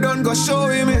hit, when we done go show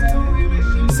him it.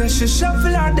 Says she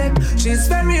shuffle her deck, she's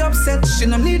very upset. She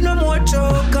don't need no more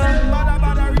joker.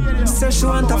 Says she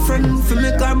want a friend for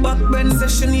make her back bend.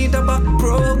 Says she need a back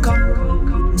broker.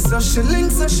 So she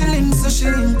link, so she link, so she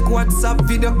link. WhatsApp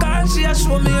video call, she a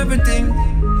show me everything.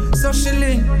 So she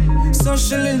link,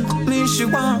 me she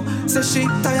want. Say she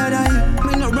tired of you.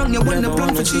 Me no wrong, you want to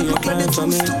plan for cheap, but like the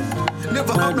truth too.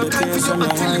 Never have no time for you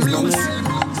until you lose.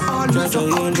 All you do,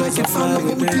 all you can find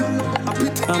me.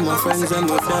 And my friends and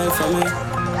my fly for me.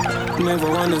 Never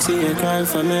wanna see you cry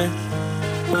for me.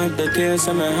 Wipe the tears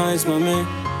from my eyes, mommy.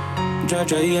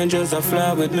 Judge your angels that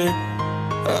fly with me.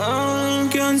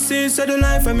 Can't see it, say the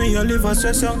life of me, you live a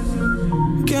stress up.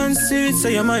 Can't see it,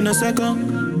 say your mind a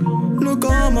second. Look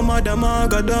how my mother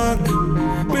maga dog.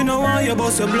 Me know why you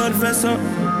bust your blood vessel.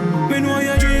 Me know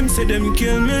your dreams, say them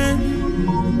kill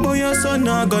me. But your son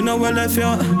not gonna well if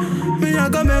you. Me I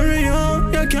gonna marry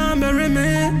you, you can't marry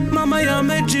me. Mama, you're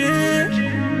my G.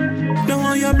 Don't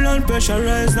want your blood pressure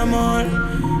rise no more.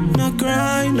 No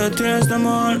cry, no tears no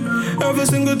more. Every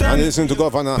single time. And listen to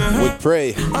Governor with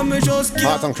Pray.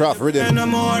 Heart and Craft Rhythm.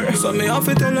 So me have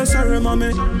to tell her sorry,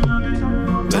 mommy.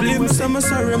 Believe me, say me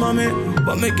sorry, mommy.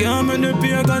 But me can't make the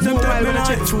peer cause them take me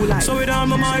life. So without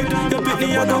my mind, you pick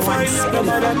me, I go fight. No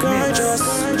matter cry, just.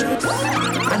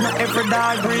 I know every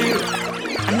dog real.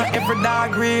 I know every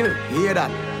dog real. Hear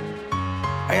that?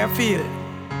 How you feel?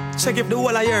 Check if the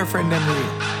whole of your friend them real.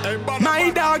 My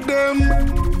dog them.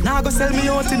 Now go sell me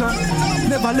out, you know.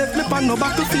 Never left me pan no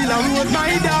battlefield a road.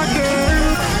 My dog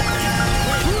them.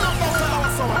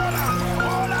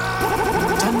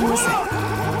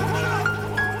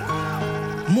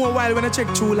 More while when I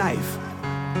check True Life.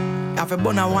 I have a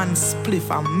bun of one spliff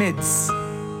and meds.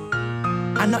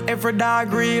 I know every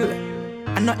dog real.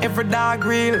 I know every dog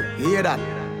real. Hear that?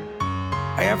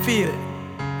 How you feel?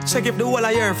 Check if the whole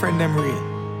of your friend them real.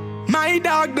 My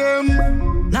dog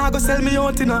them. Now go sell me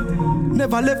out, you know.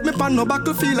 Never left me pan no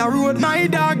battlefield a road. My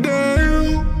dog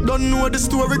them. Don't know the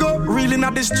story go. Real in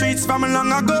the streets from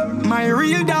long ago. My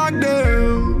real dog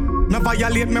them. Never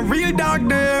violate me real dog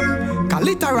them. Cause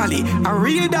literally a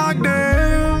real dog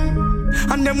them.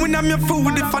 And them when I'm your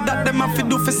food, if I that them have to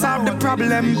do for solve the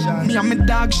problem. Me and my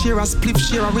dog share a split,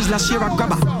 share a Rizla, share a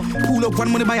grabber. Pull up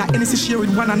one money buy a NC share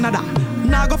with one another.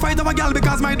 Now go fight over girl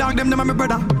because my dog them are my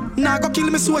brother. Now go kill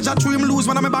me soldier through him lose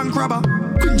one of my bank robber.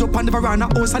 Cringe up on the veranda,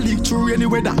 house a leak through any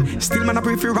weather. Still man I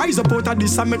pray for rise up out of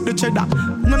this and make the cheddar.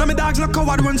 None of my dogs not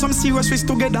coward run some serious fish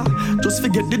together. Just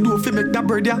forget the door fi make that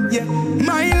bird yeah.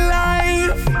 My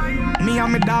life. Me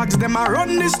and my dogs, them a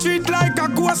run the street like a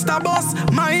coaster bus.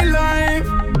 My life.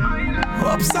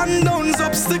 Ups and downs,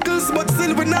 obstacles, but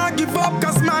still we not give up.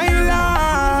 Cause my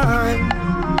life.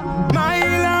 My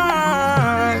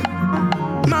life.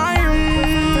 My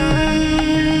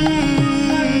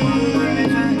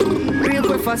Real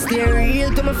quick fast, stay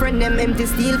real to my friend them. Empty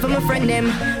steel for my friend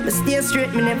them. But stay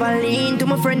straight, me never lean to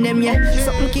my friend them, yeah.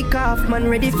 Something kick off, man,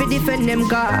 ready for defend them.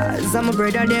 Cause I'm a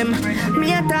brother them.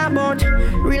 Me a talk about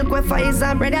real quick is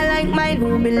a brother like mine.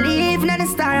 Who believe in the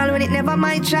star when it never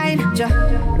might shine.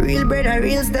 Real brother,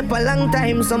 real step a long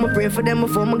time. So I'ma pray for them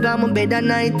before I go my bed at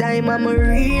night time. I'm a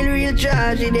real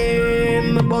charge of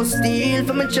them. I bust steel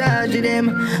for my charge of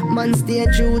them. Man stay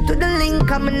true to the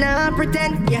link, I'm not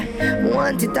pretend, yeah.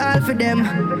 Want it all for them.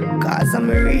 Cause I'm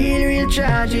a real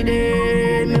charge of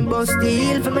them. I bust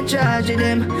steel for my charge of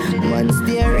them. Man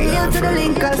stay real to the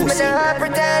link, cause me not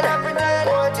pretend.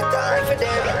 Want it all for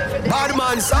them. Bad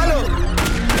man salute.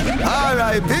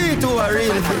 R.I.P. to a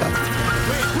real fella.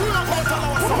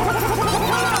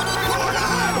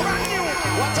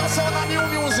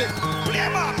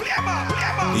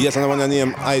 Yes, and I want to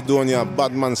name Idonia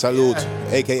Badman Salute,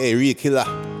 aka Real Killer.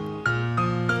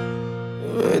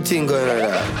 What thing going on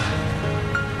there?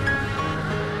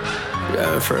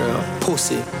 Yeah, for real.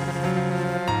 Pussy.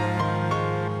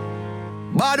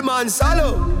 Bad man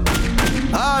Salo.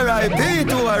 R.I.P.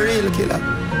 to a real killer.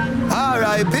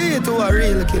 R.I.P. to a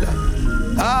real killer.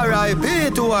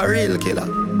 R.I.P. to a real killer.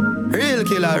 Real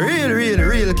killer,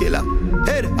 real killer.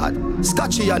 Head hot,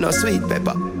 scotchy and a sweet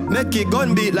pepper. Make it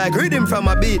gun beat like rhythm from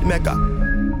a beat maker.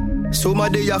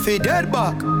 Somebody you feel dead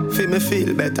back, feel me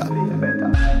feel better.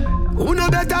 Who no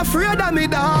better afraid of me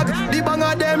dog? The bang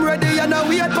of them ready and a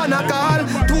wait for a call.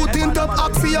 Two tint up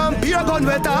oxy and beer gun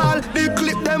wet all. The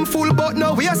clip them full but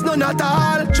no waste none at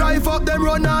all. Drive up them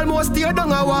run almost tear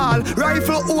down a wall.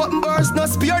 Rifle open burst no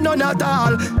spear none at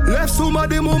all. Left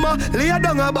somebody mama lay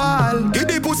down a ball. Give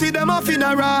the pussy them a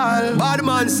funeral. Bad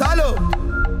man Salo.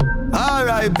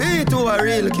 R.I.P. to a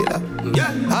real killer.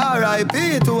 Yeah.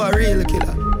 R.I.P. to a real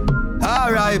killer.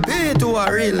 R.I.P. to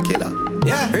a real killer.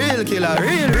 Yeah. Real killer,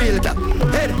 real killer.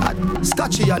 Head hot,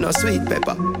 scotchy and a sweet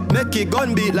pepper. Make it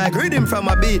gun beat like rhythm from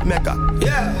a beat maker.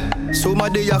 Yeah.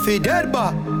 Somebody you feel dead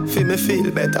back, feel me feel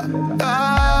better.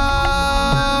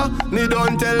 Me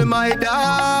don't tell my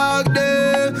dog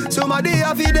them. Somebody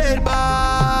you feel dead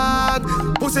back.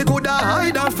 Pussy coulda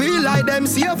hide and feel like them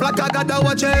safe like I gotta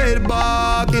watch your head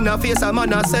back. In a face a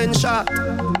man a send shot.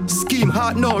 Scheme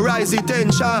hard no rise the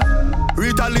tension.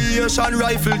 Retaliation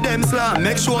rifle them slam.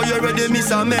 Make sure you're ready,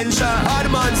 miss a mention. Hard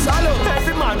man Salo.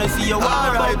 Every man I see you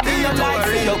want about me, you like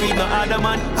see you with no other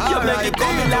man. You make it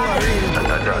come alive.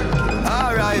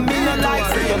 Alright, me no like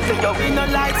see you with no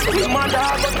like see you mother.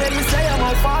 But then me say I'm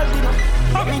a fault, you know.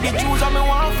 I mean the Jews I'm a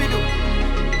want for do.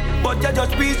 But you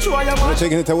just be sure you're We're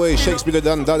taking it away, Shakespeare the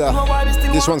Dan Dada.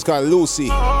 This one's called Lucy.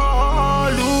 Oh,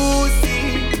 Lucy.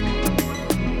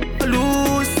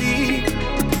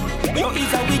 Yo,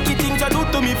 it's a wicked thing to do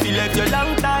to me. Feel like you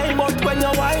long time, but when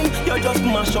you whine, you just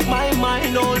mash up my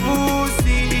mind. Oh,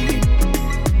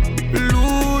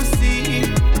 Lucy,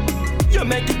 you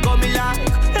make it come like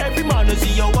every man who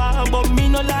see you want, but me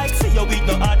no like see you with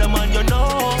no other man. You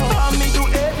know, and me do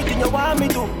everything you want me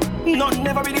to. None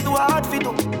never really too hard for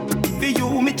do. For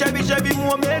you, me cherish every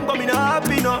moment, but me not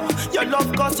happy no. Your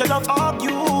love cause your love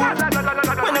argue.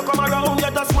 When you come around,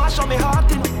 you just smash on me heart.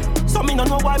 You know? So me no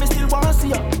know why me still wanna see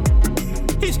you.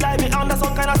 It's like me under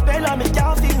some kind of spell and me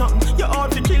can't feel nothing. Your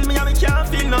heart will kill me and me can't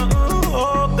feel nothing.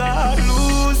 Oh God,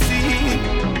 Lucy.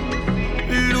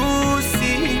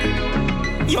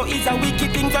 Yo, it's a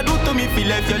wicked thing to do to me. Feel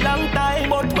like you long time,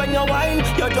 but when you whine,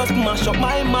 you just mash up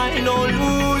my mind. Oh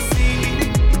Lucy,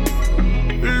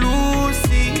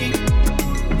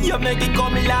 you make it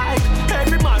come like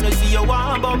every man who see you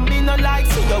want, but me no like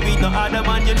see you with no other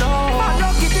man. You know, I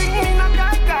lucky thing me no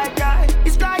guy.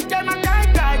 It's like them a guy.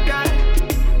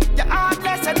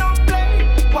 Heartless and don't play.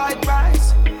 White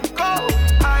rice, cold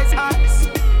ice.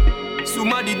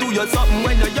 Somebody do you something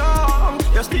when you're young.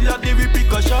 You still have the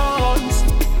repercussions.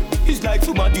 It's like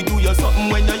somebody do you something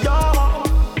when you're young.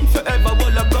 If you ever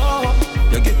wanna go,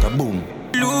 you get a boom.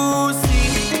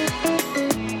 Lucy.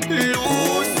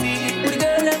 The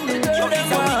girl and the girl them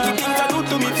wicked thing to do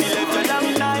to me. Feel like you're long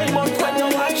time, but when you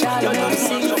watch, you're not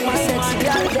seeing your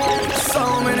mind. So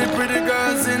many pretty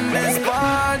girls in this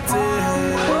party.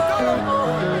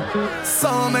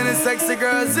 So many sexy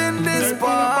girls in this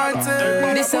party.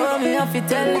 This how me have to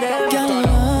tell them. Girl,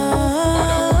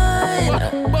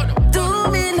 do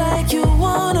me like you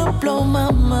wanna blow my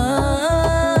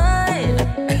mind.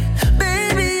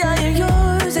 Baby, I am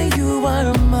yours and you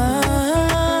are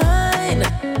mine.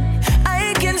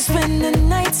 I can spend the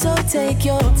night, so take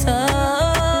your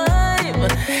time.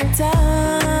 And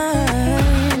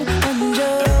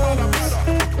just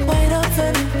wait up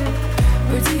for me.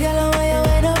 Pretty girl, why you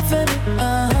wait up for me?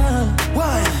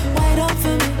 Why? Wait up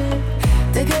for me.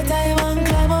 Take your time and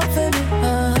climb up for me.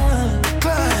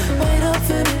 Climb. Wait up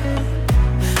for me.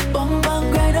 Bum bum,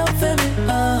 grind up for me.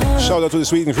 Shout out to the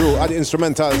Sweden crew at the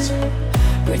instrumentals.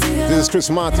 This is Chris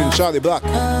Martin, Charlie Black.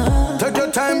 Take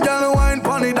your time, girl, wine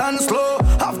pon it and slow.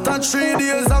 After 3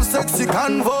 days of sexy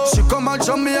convo, she come at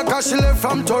Jamaica, she left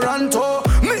from Toronto.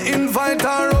 Me invite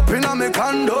her up in a me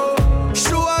condo.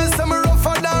 She wants some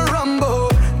rougher than Rambo.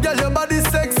 Girl, your body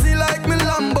sexy like me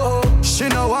Lambo. She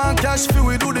no want cash fee,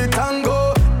 we do the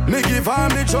tango. Me give her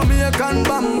me Jamaican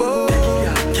bambo.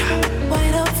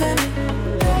 Wait up for me.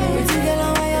 Pretty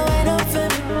girl, why you wait up for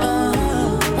me?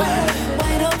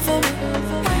 Wait up for me.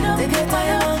 Take your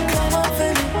time and climb up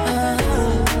for me.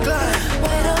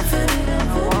 Wait up for me.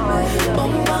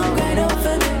 Bum bum, grind up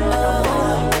for me.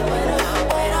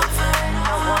 Wait up for me.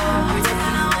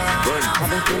 I've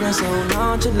been feeling so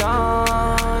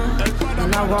nonchalant,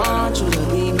 and I want you to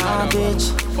be my bitch.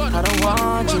 I don't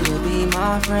want you to be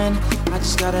my friend. I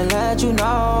just gotta let you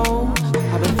know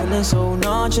I've been feeling so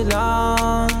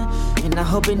nonchalant, and I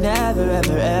hope it never,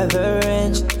 ever, ever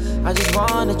ends. I just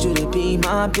wanted you to be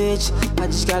my bitch. I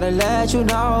just gotta let you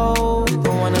know.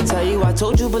 Don't wanna tell you I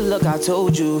told you, but look, I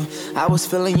told you. I was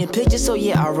feeling your pictures, so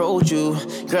yeah, I wrote you.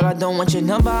 Girl, I don't want your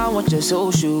number, I want your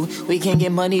social. We can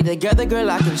get money together,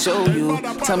 girl, I can show you.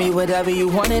 Tell me whatever you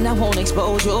want and I won't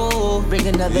expose you. Bring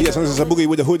another. Yes, and this is a boogie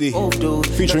with a hoodie.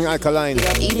 Featuring Alkaline.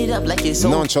 Eat it up like it's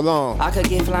Nonchalant. I could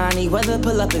get flying weather,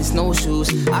 pull up in snowshoes.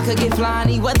 I could get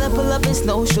flying weather, pull up in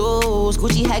snowshoes.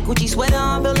 Gucci hat, Gucci sweater,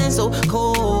 I'm feeling so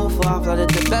cold. Before I flooded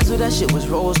the bezel, that shit was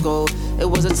rose gold. It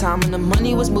was a time when the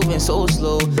money was moving so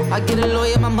slow. I get a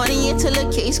lawyer, my money until the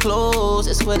case closed.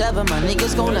 It's whatever, my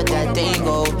niggas gon' let that thing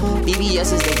go.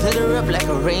 BBS's, they glitter up like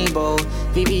a rainbow.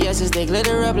 BBS's, they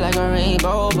glitter up like a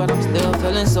rainbow. But I'm still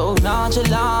feeling so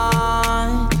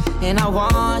nonchalant. And I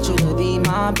want you to be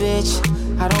my bitch.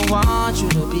 I don't want you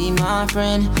to be my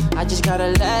friend. I just gotta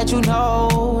let you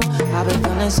know I've been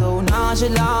feeling so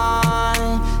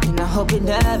nonchalant. And I hope it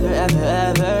never, ever,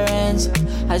 ever ends.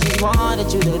 I just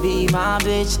wanted you to be my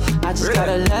bitch. I just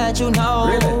gotta let you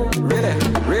know.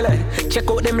 Really? Check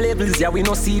out them labels, yeah, we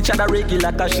no see each other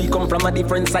regular. Cause she come from a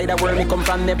different side of where me come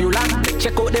from, Nebula.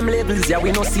 Check out them labels, yeah,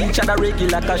 we no see each other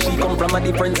regular. Cause she come from a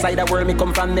different side of where me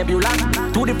come from, Nebula.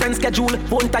 Two different schedule,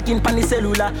 phone talking pan the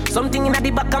cellular. Something in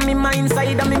the back of me mind,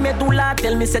 side of me medulla.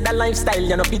 Tell me say that lifestyle,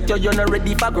 you know fit you, you're not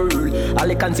ready for girl. All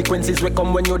the consequences will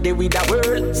come when you're there with the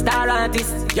world. Star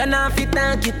artist, you're not fit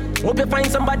and kid. Hope you find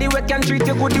somebody who can treat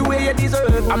you good the way you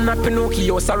deserve. I'm not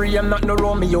Pinocchio, sorry, I'm not no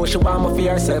Romeo. She want me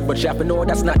for herself, but she have to know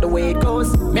that's not the way it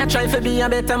goes. Me I try to be a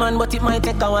better man, but it might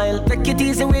take a while. Take it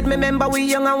easy with me, remember we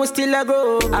young and we still a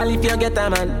grow. And if you get a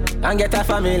man and get a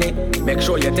family, make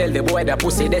sure you tell the boy the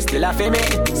pussy they still a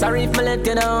female. Sorry if me let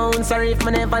you down, sorry if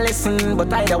me never listen,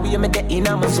 but either way me get in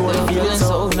my soul. Feeling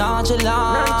so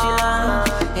nonchalant.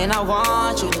 And I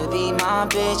want you to be my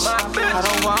bitch. I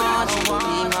don't want you to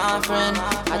be my friend.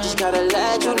 I just gotta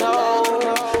let you know.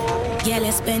 Yeah,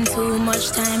 let's spend too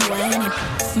much time whining.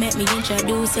 Make me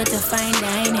introduce you to fine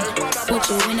dining. Put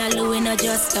you in a loo in a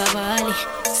just a volley.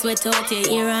 Sweat out your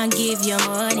ear and give you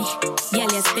money. Yeah,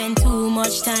 let's spend too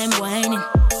much time whining.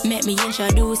 Make me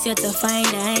introduce you to fine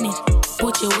dining.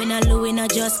 Put you in a loo in a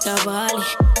just a volley.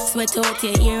 Sweat out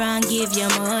your ear and give you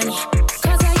money.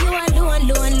 Cause are you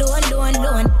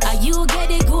alone? Are you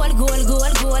get it gold?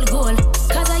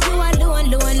 Cause are you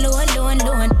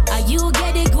alone? Are you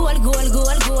get it gold?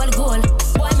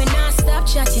 Boy, me not stop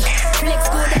chat you. Flex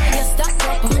good and you stop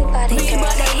proper. Real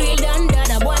brother, real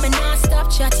dada. Boy, me not stop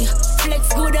chat you.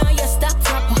 Flex good and you stop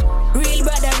proper. Real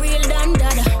brother, real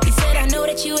dada. He said I know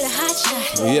that you the hot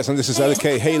shot. Yes, and this is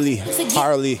LK Haley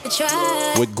Harley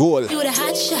with Gold. You the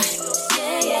hot shot.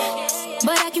 Yeah.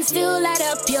 But I can still light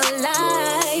up your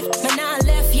life. Man, I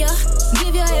left you,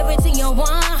 give you everything you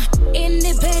want.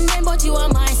 Independent, but you are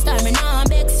my star. Me nah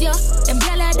vex you. Them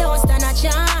gyal I don't stand a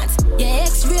chance. Yeah,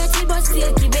 X-rated, but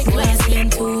still keep it clean.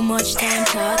 Spend too much time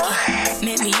talking.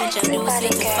 Make me introduce you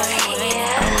to fine wine.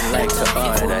 I would like to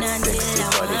order that sexy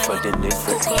body for the nigga.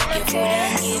 Cook up your food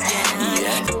and give you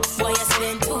none. Boy, you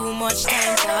spend too much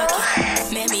time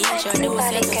talking. Make me introduce you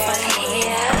to fine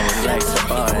wine. I would like to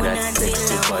order that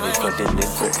sexy body for the nigga.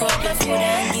 Cook up your food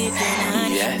and give you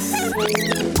none. Yes.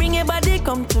 Bring your body,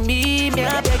 come to me, may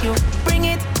I beg you. Bring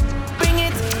it.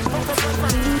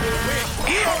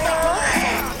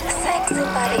 Sexy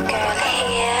body girl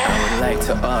here. I would like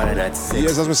to order that sexy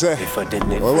yes, as we say. For the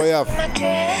nigga. What do we have?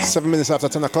 7 minutes after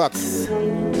 10 o'clock.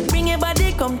 Bring your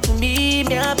body, come to me,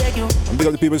 may I beg you. And big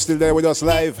up the people still there with us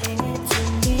live.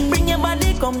 Bring your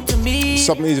body, come to me.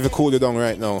 Something easy to cool you down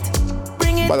right now.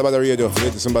 Badda Radio,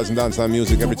 latest and buzzing dancehall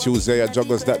music every Tuesday at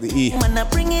jugglers.de.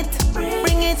 Bring it.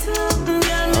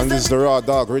 And this is the Raw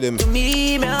Dog Rhythm.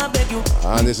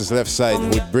 And this is Left Side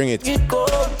with Bring It.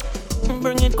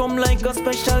 Bring it come like a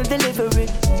special delivery.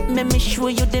 Let me show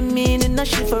you the meaning of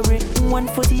chivalry. One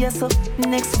foot yes up,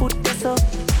 next foot yes up.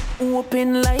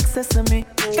 Open like sesame.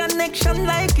 Connection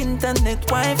like internet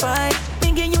Wi-Fi.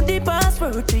 Me give you the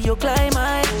password to your climb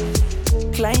high.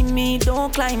 Climb me,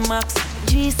 don't climax.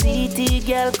 GCT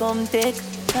girl come take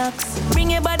tax.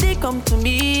 Bring your body, come to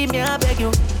me, may I beg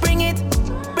you. Bring it.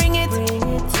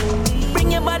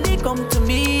 Bring your body, come to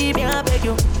me, may I beg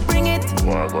you. Bring it.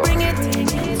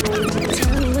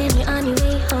 Tell me when you're on your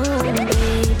way home,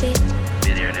 baby.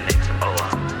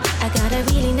 I got a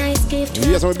really nice gift.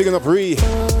 Yes, I'm bigging up Ree.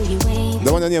 The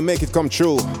one that you make it come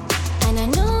true. And I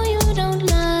know you don't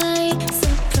like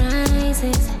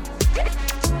surprises,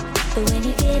 but when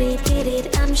you get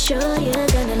it, I'm sure you're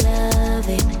gonna love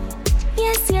it.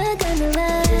 Yes, you're gonna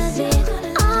love it.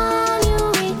 All you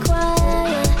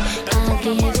require, I'll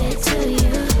give it to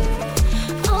you.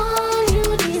 All you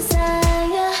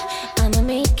desire,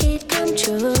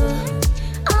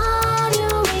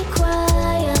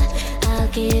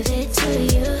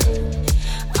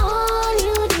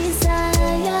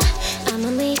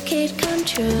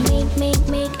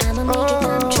 I'ma make it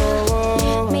come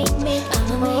true. Make,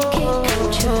 I'ma make it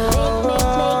come true.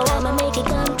 Make, I'ma make it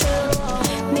come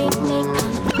true. Make,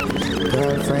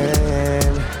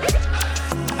 Girlfriend,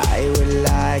 I would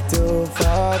like to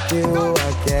fuck you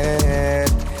again.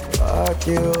 Fuck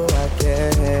you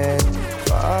again.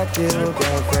 Fuck you,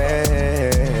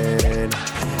 girlfriend.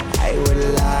 I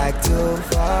would like to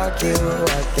fuck you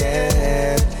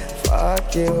again.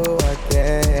 Fuck you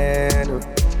again.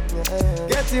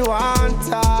 Get you one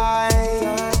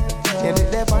time. Get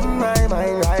it up on my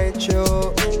mind right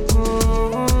through.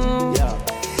 Yeah.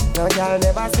 No, y'all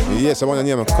never see me. Yes, I want to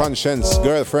name Conscience,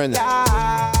 Girlfriend.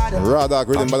 Raw Dog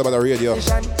Rhythm, Badda Radio.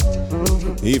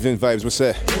 Evening vibes, we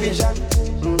say.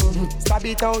 Stab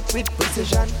it out with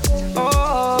precision.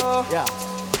 Oh, yeah.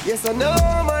 Yes, so no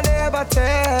man ever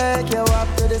take you up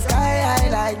to the sky high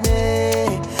like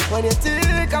me. When you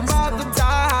think about the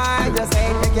time, you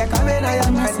say make you come in and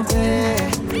you're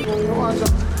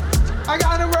I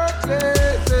gotta work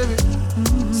late, baby.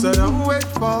 So don't wait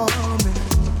for me.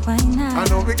 Why not? I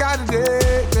know we got a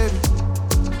date, baby.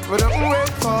 But don't wait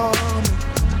for me.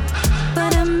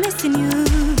 But I'm missing you,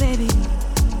 baby.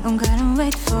 I'm gonna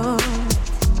wait for it.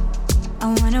 I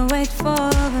wanna wait for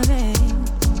it.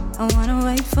 I wanna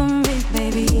wait for it,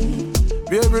 baby.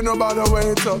 Baby, nobody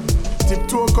wait up.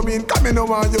 Tiptoe come in now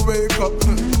while you wake up.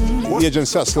 Agent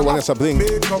Sassel, when it's a blink.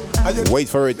 Wait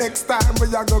for it. Next time we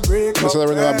are gonna break up. This is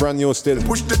a brand new still.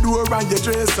 Push the door and you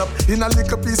dress up. In a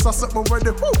little piece of something where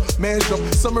the measure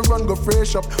up. So me run go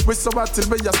fresh up. We so hot till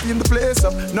we just steam the place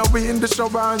up. Now we in the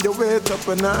shower and you wait up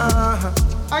and I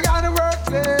gotta work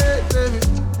late, baby.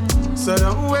 So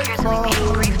don't wait for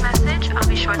me. I'll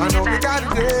be sure to get back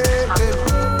to you.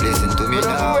 Listen to me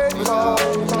now.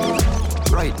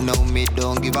 Right now, me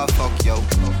don't give a fuck, yo.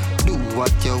 Do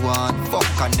what you want, fuck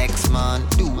a next man.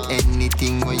 Do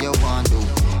anything what you want to.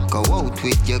 Go out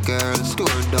with your girls, tour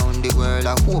down the world.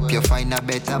 I hope you find a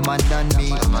better man than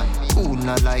me. Who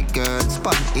not like girls,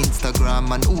 pan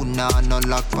Instagram. And who not no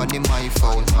lock on my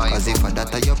phone. Cause if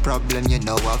that are your problem, you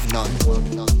know I've none.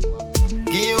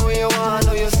 Give you what you want,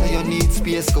 or you say you need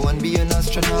space. Go and be an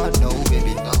astronaut, no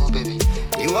baby, no baby.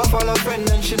 You a follow friend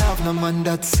and she have no man,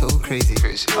 that's so crazy.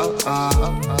 Could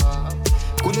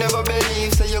never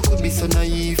believe, say you could be so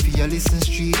naive. You listen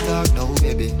street talk, no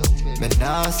baby. Me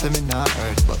nah say me nah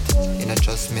hurt, but you know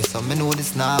trust me, so me know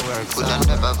this not work. So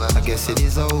I guess it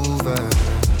is over.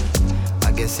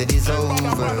 I guess it is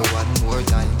over. One more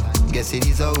time, guess it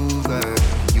is over.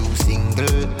 You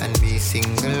single and me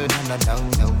single,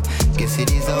 no. Guess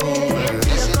it is over.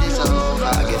 Guess it is over.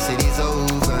 I guess it is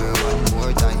over. One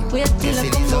more time. Guess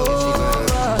it is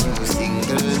over. You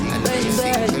single and me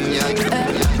single.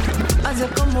 As you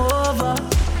come over,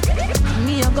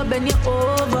 me I go bend you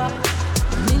over.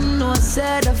 Me know I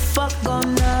said the fuck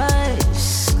gone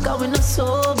nice. Cause we not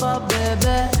sober,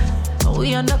 baby.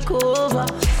 We undercover.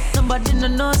 Nobody no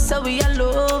know so we all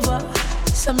over.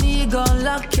 So me gon'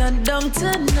 lock you down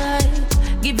tonight.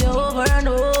 Give you over and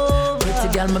over. Pretty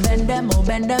girl, me bend them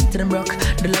to the brook.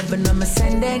 The loving I'm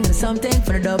sending and something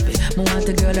for the dopey. Me want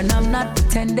a girl and I'm not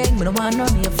pretending. Me don't want none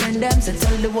of your friend them. So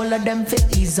tell the whole of them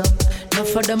fit ease up. Not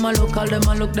for them I look, all them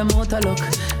I look, them out I look.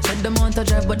 Check them out to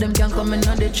drive, but them can't come in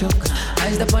on the truck.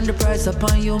 Eyes up on the price,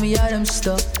 upon you, me are them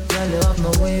stuck. Girl, you have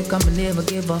my way, come and never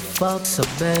give a fuck. So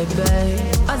baby,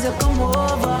 as you come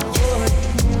over,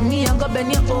 me I go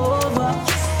bend you over.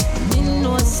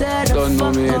 No don't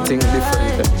know me anything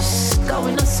different. Cause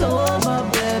we not sober,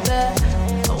 baby.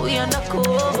 We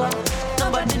undercover.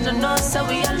 Nobody no know so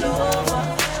we all over.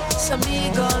 So me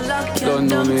go lock you down. Don't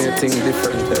know me anything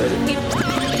different.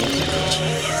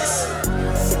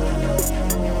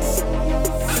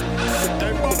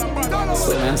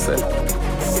 So I said,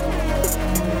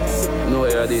 no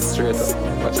way I did straight up.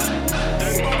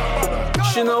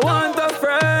 She no want a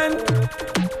friend.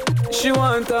 She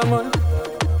want a man.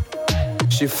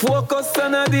 She focus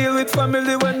on a deal with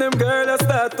family when them girls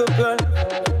start to plan.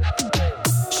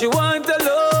 She want a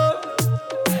love,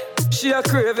 she a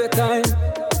crave a time.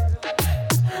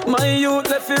 My youth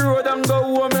left the road and go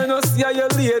home and no see how your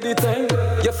lady time.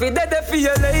 You feel dead for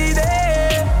your lady.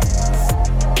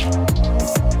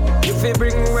 You feel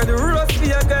bring where the rose for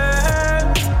your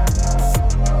girl.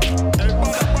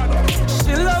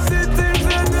 She love the things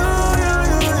you do.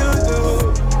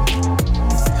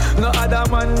 No other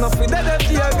man, no fi dead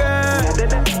for your girl.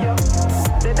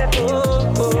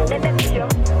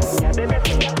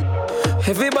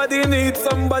 Everybody needs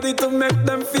somebody to make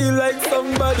them feel like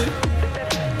somebody.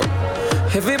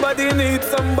 Everybody needs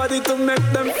somebody to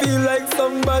make them feel like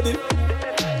somebody.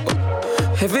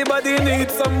 Everybody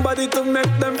needs somebody to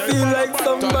make them feel like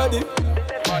somebody.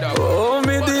 Oh,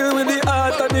 me deal with the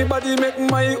heart of funny body make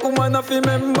my woman a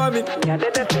remember me.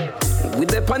 We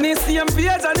dey on the same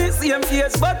page and the same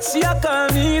face, but she a call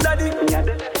me daddy.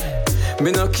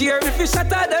 Me no care if you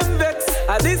shatter them vex.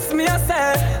 This me a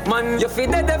say, man, you fi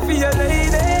dead for your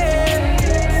lady.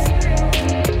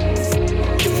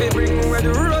 You fi bring red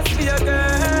rose for your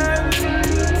girl.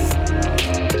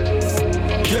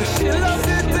 Yeah, she loves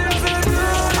it things you do.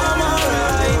 I'm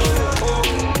alright.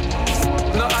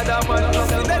 No other man no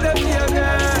fi dead for your girl.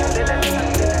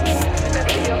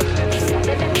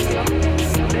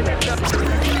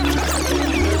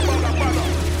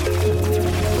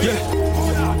 Yeah.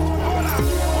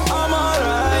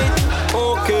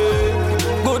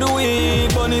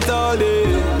 Burn it all day,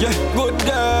 yeah. Good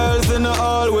girls in the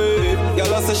hallway.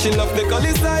 Y'all say she love the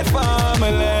gully side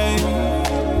family.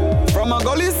 From a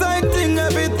gully side thing,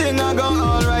 everything I go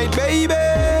alright, baby.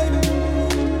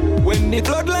 When the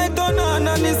floodlight turn on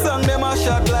and the song them a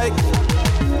shot like.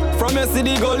 From your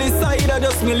city gully side, I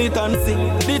just militancy.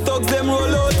 The thugs them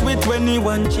roll out with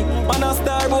 21 chick. Man a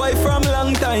star boy from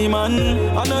long time, man.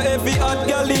 I know every hot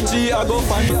girl G I go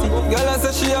fancy. Girl I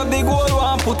say she have the gold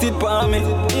one, put it for me.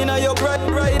 Inna your bright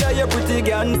bride, you pretty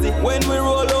gansy. When we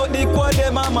roll out the quad,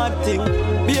 them a mad thing.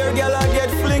 Beer girl I get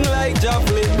fling like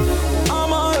javelin.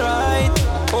 I'm alright,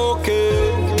 okay.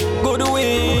 Good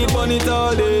weed, burn it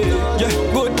all day. Yeah,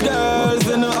 good girls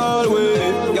in the hallway.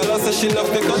 Girl I say she love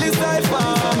the gully side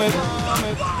family.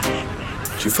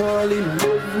 She fall in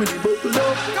love with the buckle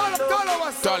up.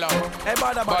 Dollar. Hey,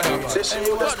 Badda. Say she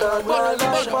wanna start ball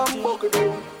like from buckle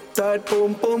up. Tight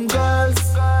pum pum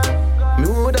girls, me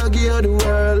woulda give her the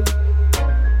world.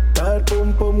 Tight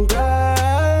pum pum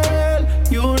girl,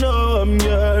 you know I'm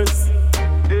yours.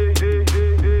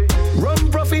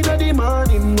 Run profit of the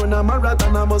morning, run a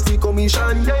marathon, I must see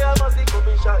commission. Yeah, I must see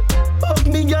commission. Fuck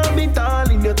me, girl, me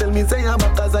darling, you tell me say I'm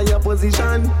back as I your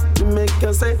position. To make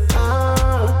you say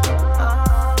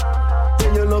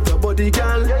then you love your body,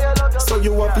 girl. So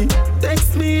you happy?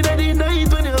 Text me that night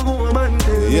when you go, man.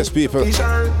 Yes, people.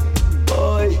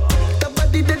 Boy,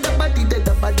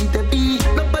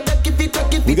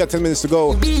 we got 10 minutes to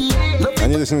go. And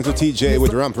you're listening to TJ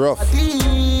with Ramp Rough.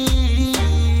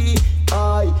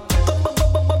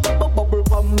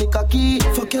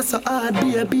 Fuck you so hard,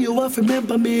 baby, you want to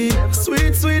remember me.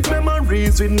 Sweet, sweet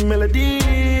memories with melody.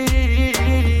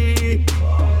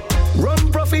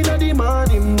 Run profit of the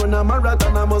morning, run a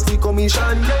marathon, I must see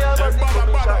commission.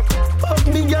 Fuck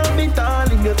me, girl, me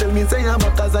darling, you tell me say I'm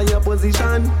back as I your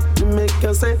position. To make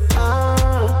you say,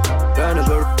 Tryna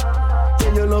go,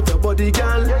 then you love your body,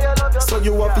 girl. So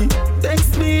you happy?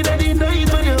 Text me that night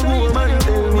when you go, man,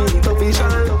 tell me it's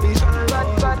official.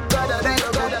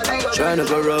 Tryna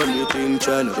go round the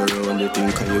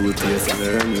thing, cause you will pay for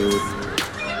learn you.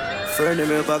 Friend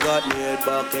him if I got me head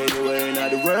back anywhere in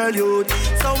the world, youth.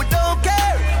 So we don't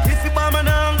care if you buy me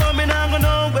now, me now go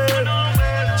nowhere.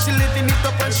 She living it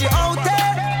up and she out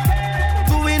there,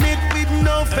 doing it with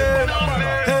no fear.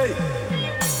 Hey,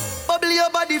 bubble your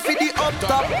body for the up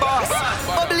top boss.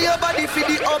 Bubble your body for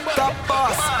the up top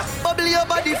boss. Bubble your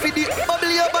body for the,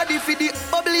 bubble your body for the,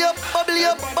 bubble your bubble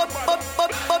your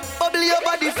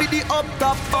body for the up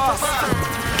top boss.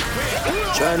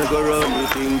 Tryna go round the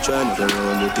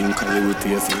thing, cause you would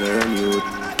pay for learn you.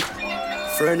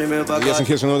 Friend him if I got. Yes, in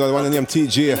case you know that one named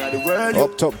TJ,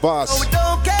 up top boss. So we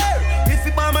don't care if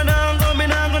you buy me now, me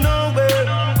now go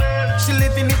nowhere. She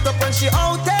living it up and she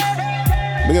out there.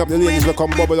 Bring up the ladies will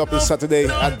come bubble up this Saturday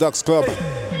at Ducks Club.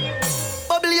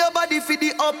 Bubble your body for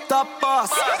the up top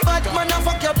boss. Bad man a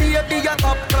fuck your baby, your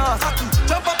top class.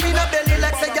 Jump up in a belly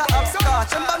like say you're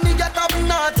upstart. And by me your top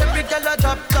notch, every girl a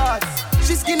drop cards.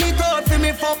 She skinny thought for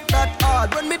me fuck that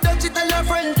hard. When me touch it, tell her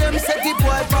friend them say the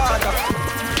boy father.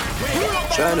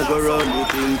 Tryna go round the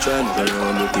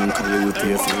thing, cause you would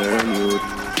pay for learn youth.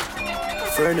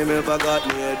 Friend him if I got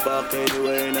me head back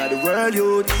anywhere in the world,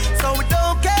 youth. So we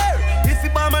don't care if you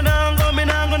buy me now, me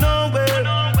now go nowhere.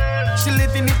 She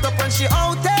living it up and she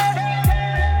out there,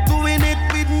 doing it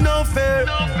with no fear.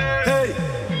 Hey,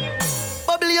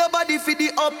 bubble your body for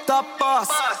the up top boss.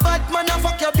 Bad man a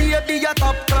fuck your baby, your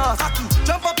top class.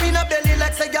 Jump up in a belly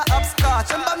like say you're upstart.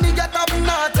 And by me your top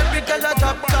notch, every girl a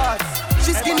drop cards.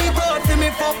 She skinny thought for me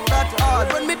fuck that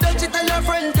hard. When me touch it, tell her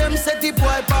friend them say the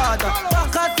boy father.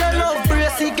 Back at your love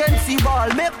brace against the wall.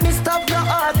 Make me stop your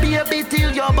heart, baby, till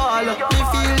your ball. Me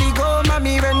feel the go,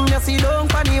 mommy, when you see long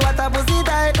funny. What a pussy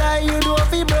tight, you do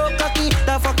if you broke cocky.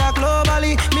 The fuck a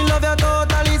globally. Me love you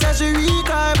totally, say she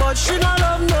re-cry, but she don't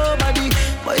love nobody.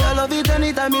 But you love it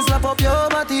anytime you slap up your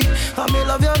body. And me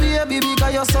love your baby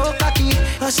because you're so cocky.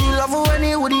 And she love you when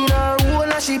you would in her hole.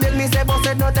 And she beg me say, but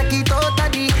said no take it out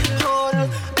of the hole.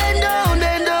 Bend down,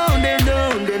 bend down, bend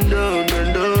down, bend down,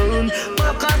 bend down.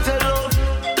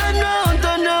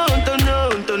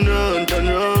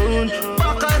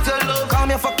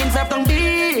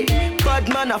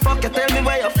 wanna fuck you, tell me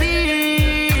where you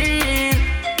feel.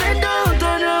 Then don't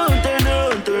turn around, turn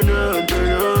around, turn around, turn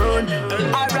around.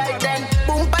 Alright then,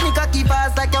 boom panic keep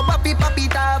fast like your papi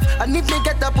top. And if me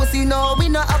get a pussy no, we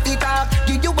no happy talk.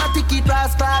 Give you a ticket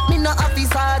brass clock, me no happy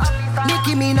sarge.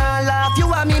 Nicki me nah laugh,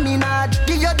 you and me not.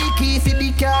 Give you the key for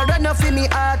the car, run off in me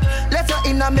heart. Let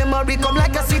you in a memory come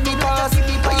like a city pass.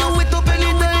 But you wait up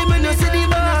anytime when you see the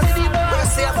boss.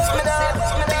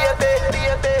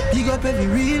 Big up every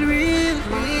real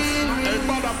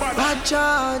bad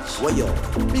charge. What yo?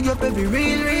 Big up every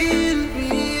real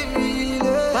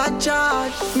bad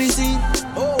charge. Me see,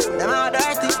 oh, them are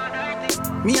dirty.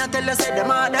 Me a tell you say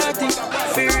them are dirty.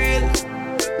 For real,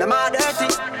 them are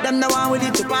dirty. Them the one with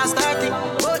it to pass 30.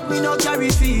 But me no carry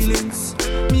feelings.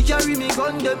 Me carry me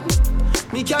gun them.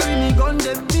 Me carry me gun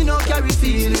them. Me no carry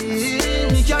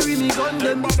feelings. Me carry me gun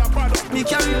them. Me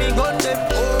carry me gun them.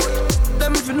 Oh,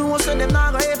 them if you know so them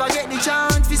not gonna ever get the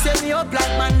chance to set me up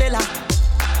like Mandela.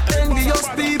 Envious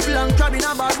people and crabbing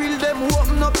a barrel, them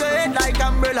open up your head like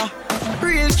umbrella.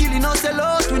 Real killing no sell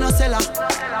out, we no sell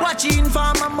her. Watching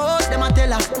for my mouth, them a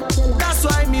tell her. That's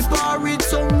why me par with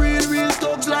some real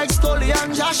thugs like Scully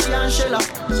and Joshy and Shella.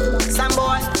 Some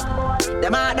boy,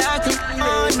 them are dirty.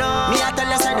 Oh no, me a tell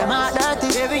you say them are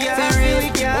dirty. Every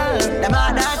girl, them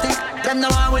are dirty. Them the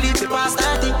one will leave the past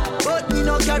 30. But me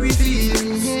no carry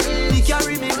feelings. Me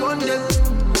carry me gun them.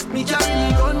 Me carry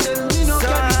me gun them. Me no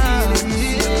carry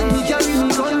feelings. Me carry me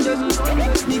gun them.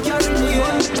 Me carry me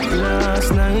gun them.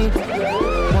 Last night,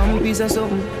 one piece of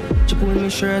something. She pulled me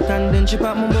shirt and then she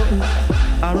popped my button.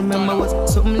 I remember what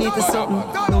something lead to something.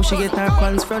 Now she get her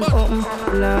pants front open.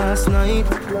 Last night,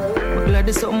 I'm glad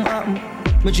there's something happened.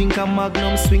 Me drink a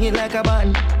Magnum, swing it like a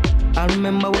button. I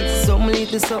remember what something lead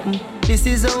to something. This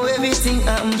is how everything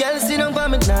happened. Girl, sit down by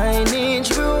me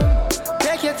 9-inch room.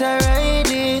 Take your time, ride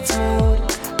it smooth.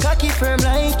 Cocky firm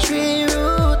like tree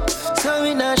root. So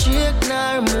we not shake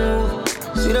nor move.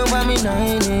 Sit down by me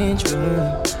 9-inch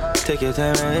room. Take your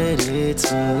time, ride it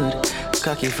smooth.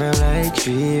 Cocky firm like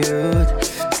tree root.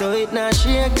 So it not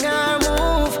shake nor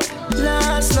move.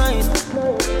 Last night,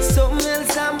 something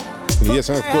else yes,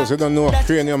 and of course, you don't know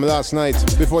Cranium last night.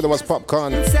 Before there was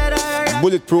Popcorn.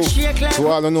 Bulletproof. To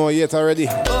all who know yet already.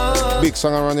 Big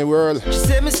song around the world. She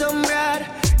say me some broad.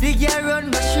 The girl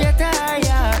run back straight to her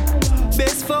yard.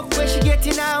 Best fuck when she get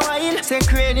in her wine. Say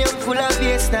Cranium full of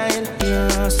bass style.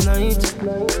 Last night,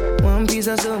 one piece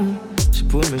of something. She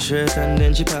pulled my shirt and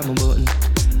then she popped my button.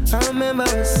 I remember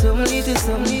when some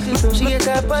little. She get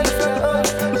her pants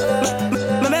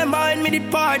from remember when me the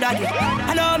poor daddy.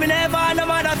 I know me never no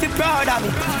man feel proud of me.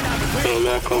 Where me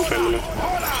I come from,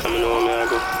 I know where I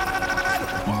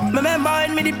go. Remember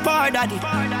when me the poor daddy.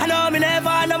 I know me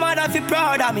never no man feel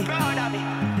proud of me.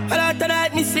 But after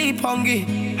night me sleep hungry.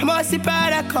 I must see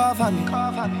proud that cover me.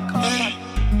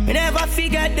 Me never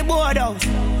forget the boardhouse.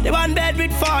 The one bed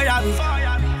with 4 of me.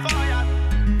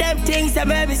 Them things that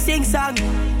made me sing song.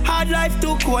 Hard life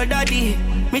too cold daddy.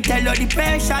 Me tell you the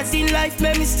pressures in life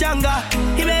made me stronger.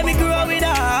 He made me grow with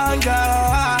hunger.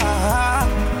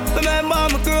 Remember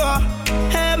me grow.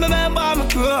 Hey, remember me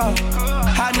grow.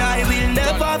 And I will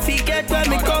never forget where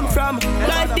me come from.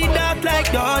 Life did dark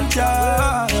like dungeon.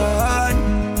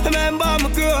 Remember me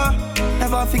grow.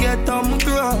 Never forget how me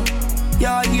grow.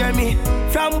 Y'all hear me?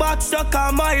 From back stuck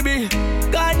on Bible.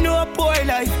 God know poor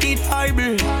life did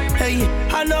horrible. Hey,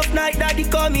 enough night that he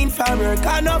coming from work.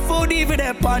 Enough food even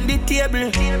up on the table.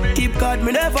 Keep God,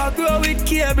 me never grow with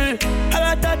cable. And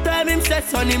at that time him said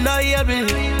son him not able.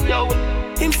 Yo,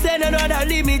 him said another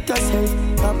limit yourself.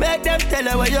 Now make them tell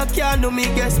you what you can do. Me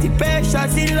guess the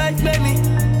patience in life made me.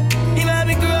 He made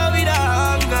me grow with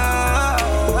hunger.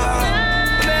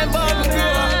 Remember me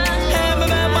grow. Hey,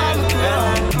 remember me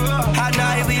grow. And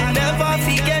I will never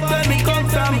forget where me come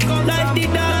from. Life did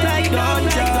not like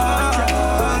dungeon.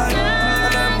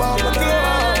 Remember me grow.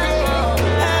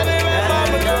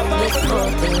 This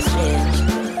whole thing's strange.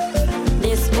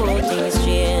 This whole thing's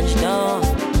strange, no.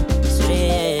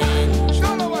 Strange.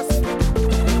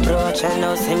 Roach and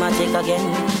now cinematic again.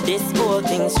 This whole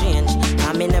thing's strange.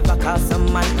 I me never call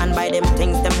some man, and by them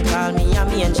things them call me a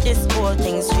mange. This whole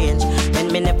thing's strange. When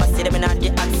me never see them in the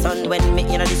hot sun. When me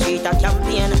in the street a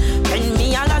campaign. When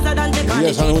me a lazard and take on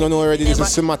yes, and who don't know already, this is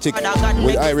Cinematic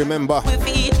with I Remember. And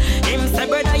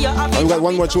we got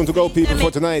one more tune to go, people,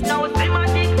 for tonight.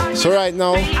 So right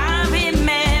now, I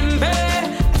remember,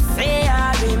 say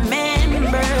I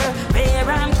remember where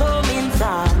I'm coming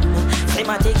from.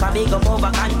 Cinematic a big up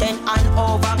over content and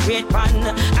over great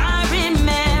fun. I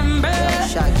remember,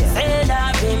 say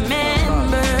I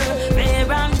remember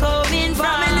where I'm coming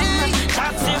from.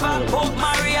 Taxi Rock, Pope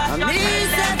Maria,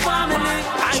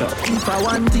 if I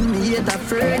one thing me hate a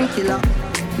friend killer.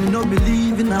 Me no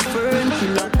believe in a friend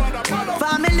killer.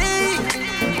 Family,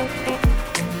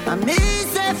 and me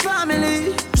say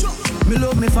family. Me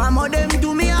love me family, them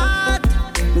to me heart.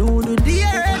 Me would do the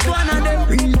earth one of them.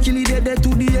 Real killy dead to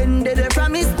the end, dead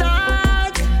from me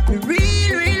start. Me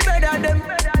real better them.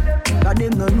 Cause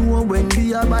them no know when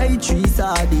we a buy 3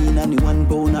 sardines and the 1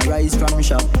 pound of rice from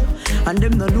shop. And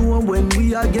them no know when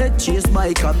we a get chased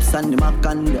by cops and the mac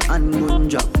and the handgun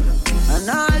drop. And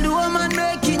all the woman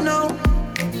make it now.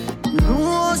 Me know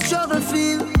how struggle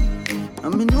feel.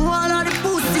 And me know all of the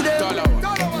pussy them.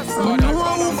 And me know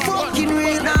how fucking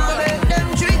real now. Make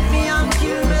them trick me and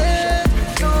kill me.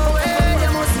 No way,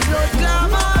 they must be blood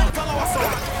glamour.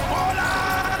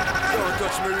 Don't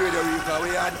touch me radio, Rico. We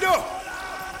are do.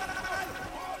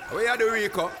 We are the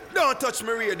Rico. Don't touch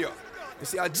me radio. You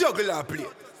see a juggler play.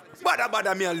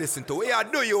 Badda me and listen to. We are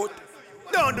do youth.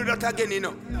 Don't do that again, you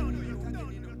know.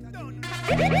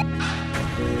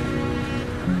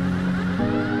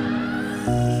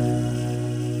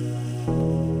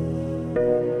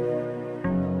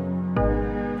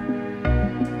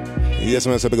 Yes,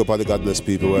 man, so big up all the God bless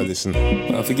people who are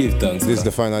listening. I forgive thanks. This is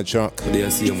the final track.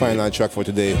 The final track for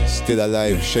today. Still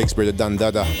Alive, Shakespeare, the Dan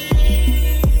Dada.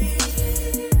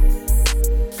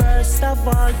 First of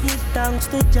all, give thanks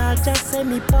to Jah, just say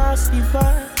me pass the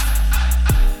verse.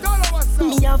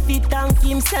 Me have to thank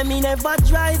him, say me never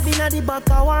drive in at the back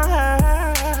of one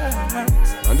heart.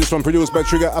 And this one produced by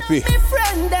Trigger Happy. Me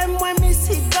friend them when me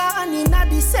see gone in at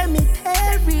the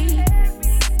cemetery.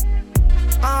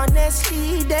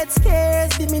 Honestly, that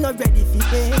scares me not ready for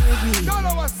baby.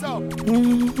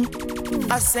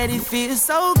 I said it feels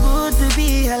so good to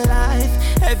be alive.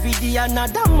 Every day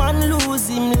another man lose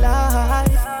him life.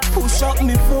 Push up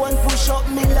me phone, push up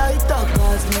me lighter,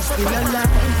 cause me still alive.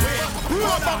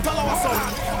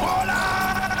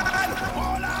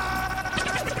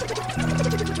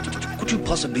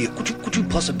 Could you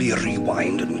possibly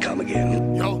rewind and come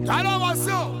again? Yo, tell us what's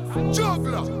up,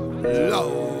 juggler.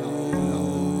 Low.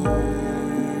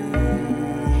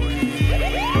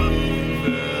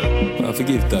 I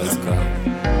forgive thanks,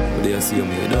 cause they see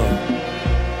me down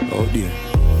out there.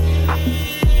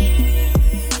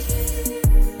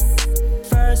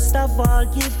 First of all,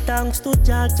 give thanks to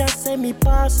Jah, just say me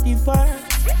pass the verse.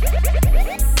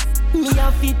 Me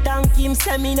have to thank him,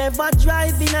 say me never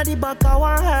drive in at the back of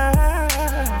one heart.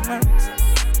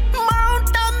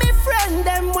 Mount on me friend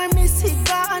them when me see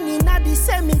gone in at the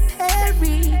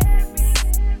cemetery.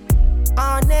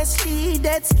 Honestly,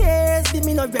 that scares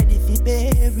me not ready for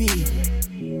bury.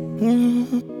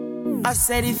 I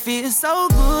said it feels so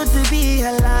good to be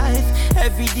alive.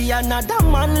 Every day another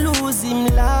man lose him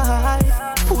life.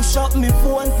 Push up me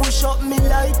phone, push up me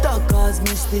lighter, cause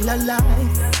me still alive.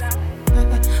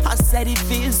 I said it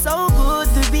feels so good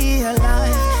to be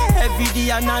alive. Every day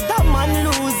another man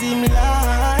lose him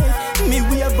life. Me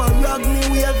wave a rug, me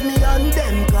wave me on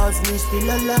them, cause me still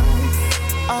alive.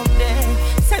 Out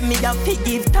there, send me that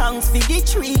forgive thanks for the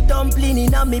 3 dumpling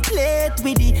in a me plate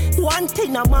with the 1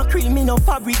 thing I'm a cream, me no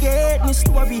fabricate me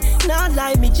story. Not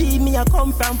like me G, me I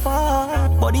come from far,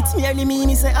 but it's merely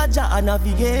me say a Jah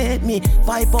navigate me.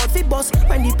 Pipe out the bus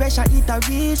when the pressure it a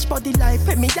reach, but the life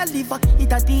when me deliver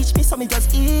it a teach me, so me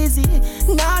just easy.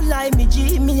 Not like me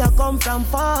G, me I come from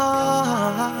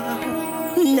far.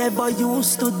 Never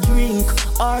used to drink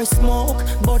or smoke,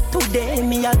 but today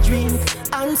me a drink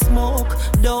and smoke.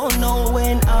 Don't know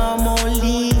when I'm on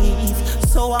leave,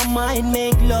 so I might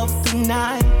make love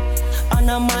tonight. And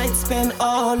I might spend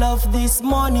all of this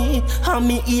money and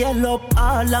me heal up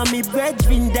all of me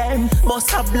brethren them.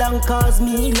 Bossa Blancas,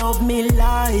 me love me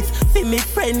life. For me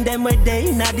friend them where they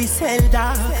in the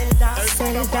Zelda.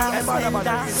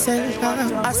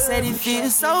 I said it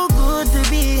feels so good to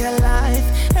be alive.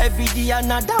 Every day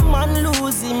another man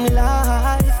lose him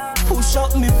life. Push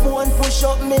up me phone, push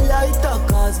up me lighter,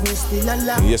 cause me still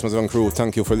alive. Yes, my crew,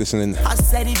 thank you for listening. I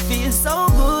said it feels so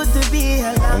good to be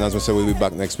alive. And as we said, we'll be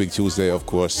back next week, Tuesday, of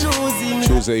course.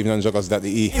 Tuesday evening on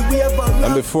Juggles.de.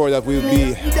 And before that, we'll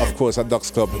be, of course, at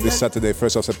Ducks Club this Saturday,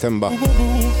 1st of September.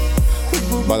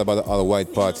 Badda All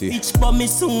White Party.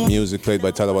 Music played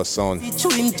by Talawa Sound.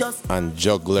 And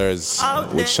Jugglers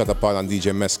with Shatterpal and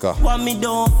DJ Meska.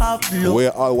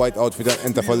 Wear all white outfit and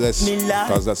enter for less,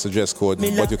 because that's the dress code.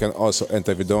 But you can also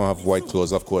enter if you don't have white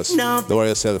clothes, of course. Don't worry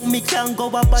yourself.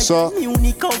 So,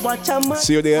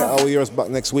 see you there. I'll hear us back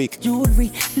next week.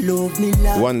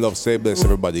 One love, stay blessed,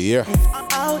 everybody. Here.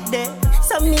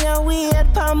 So me a wait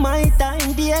for my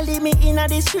time. Daily me inna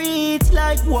the streets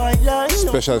like white line.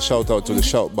 Special shout out to the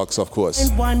shout box, of course.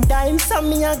 And one time, so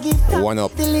me a give thanks. One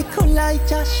up. The little light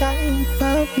just shine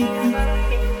for me.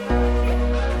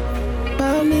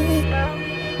 For me.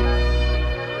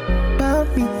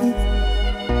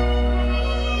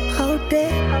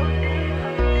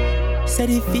 Said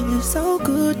it feels so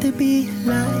good to be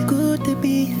alive, good to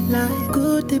be alive,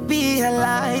 good to be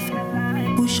alive.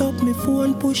 Push up me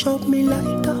phone, push up me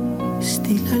lighter,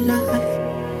 still alive.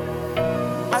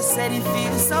 I said it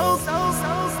feels so.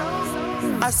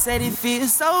 I said it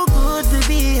feels so good to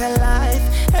be alive.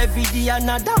 Every day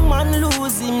another man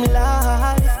lose him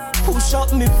life. Push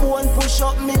up me phone, push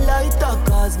up me lighter,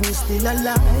 cause me still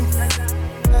alive.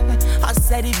 I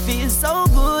said it feels so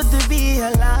good to be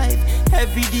alive.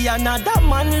 Every day another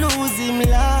man lose him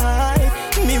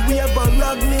life. Me wave a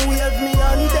rag, me wave me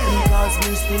on them, cause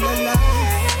me still alive.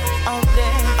 Out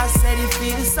there, I said it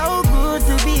feels so good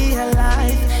to be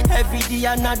alive. Every day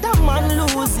another man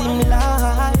lose him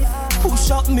life.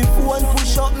 Push up me phone,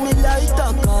 push up me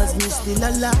lighter, cause me still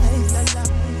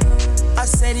alive. I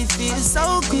said it feels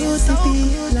so good to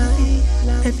be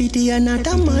alive. Every day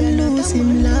another man lose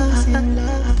him life.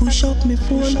 Push up me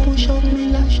phone, push up me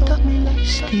lighter,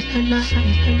 still alive.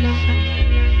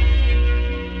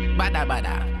 Badda,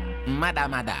 badda, mada,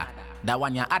 mada. That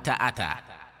one ya ata, ata.